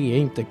det är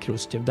inte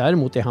Khrushchev.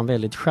 Däremot är han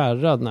väldigt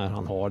skärrad när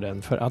han har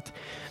den, för att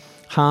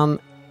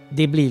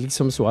det blir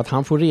liksom så att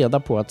han får reda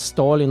på att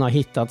Stalin har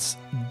hittats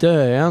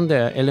döende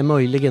eller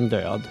möjligen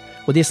död.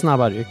 Och det är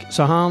snabba ryck.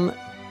 Så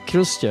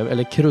Khrushchev,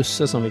 eller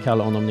Krusse som vi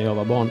kallar honom när jag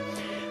var barn,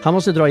 han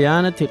måste dra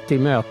järnet till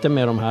möte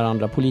med de här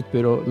andra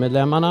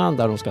politbyråmedlemmarna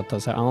där de ska ta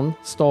sig an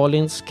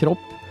Stalins kropp.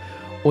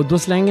 Och då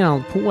slänger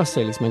han på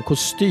sig liksom en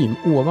kostym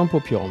ovanpå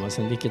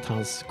pyjamasen, vilket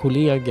hans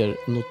kollegor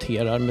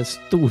noterar med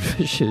stor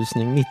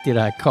förtjusning mitt i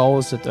det här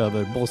kaoset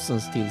över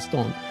bossens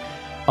tillstånd.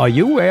 Are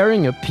you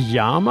wearing a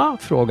pyjama?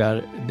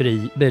 Frågar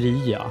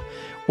Beria.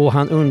 Och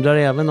han undrar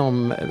även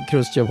om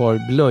Khrushchev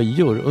har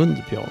blöjor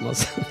under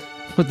pyjamasen.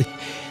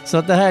 Så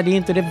att det här är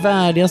inte det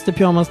värdigaste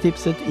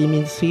pyjamastipset i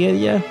min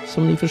serie,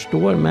 som ni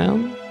förstår,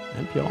 men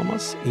en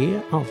pyjamas är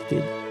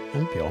alltid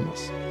en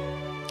pyjamas.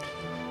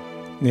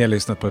 Ni har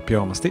lyssnat på ett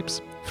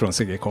pyjamastips från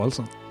Sigge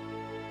Karlsson.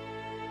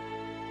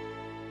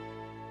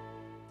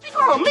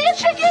 Oh, me a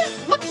chicken?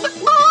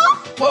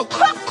 Well,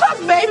 cluck,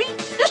 cluck, baby.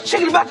 This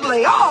chicken about to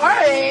lay all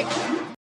right.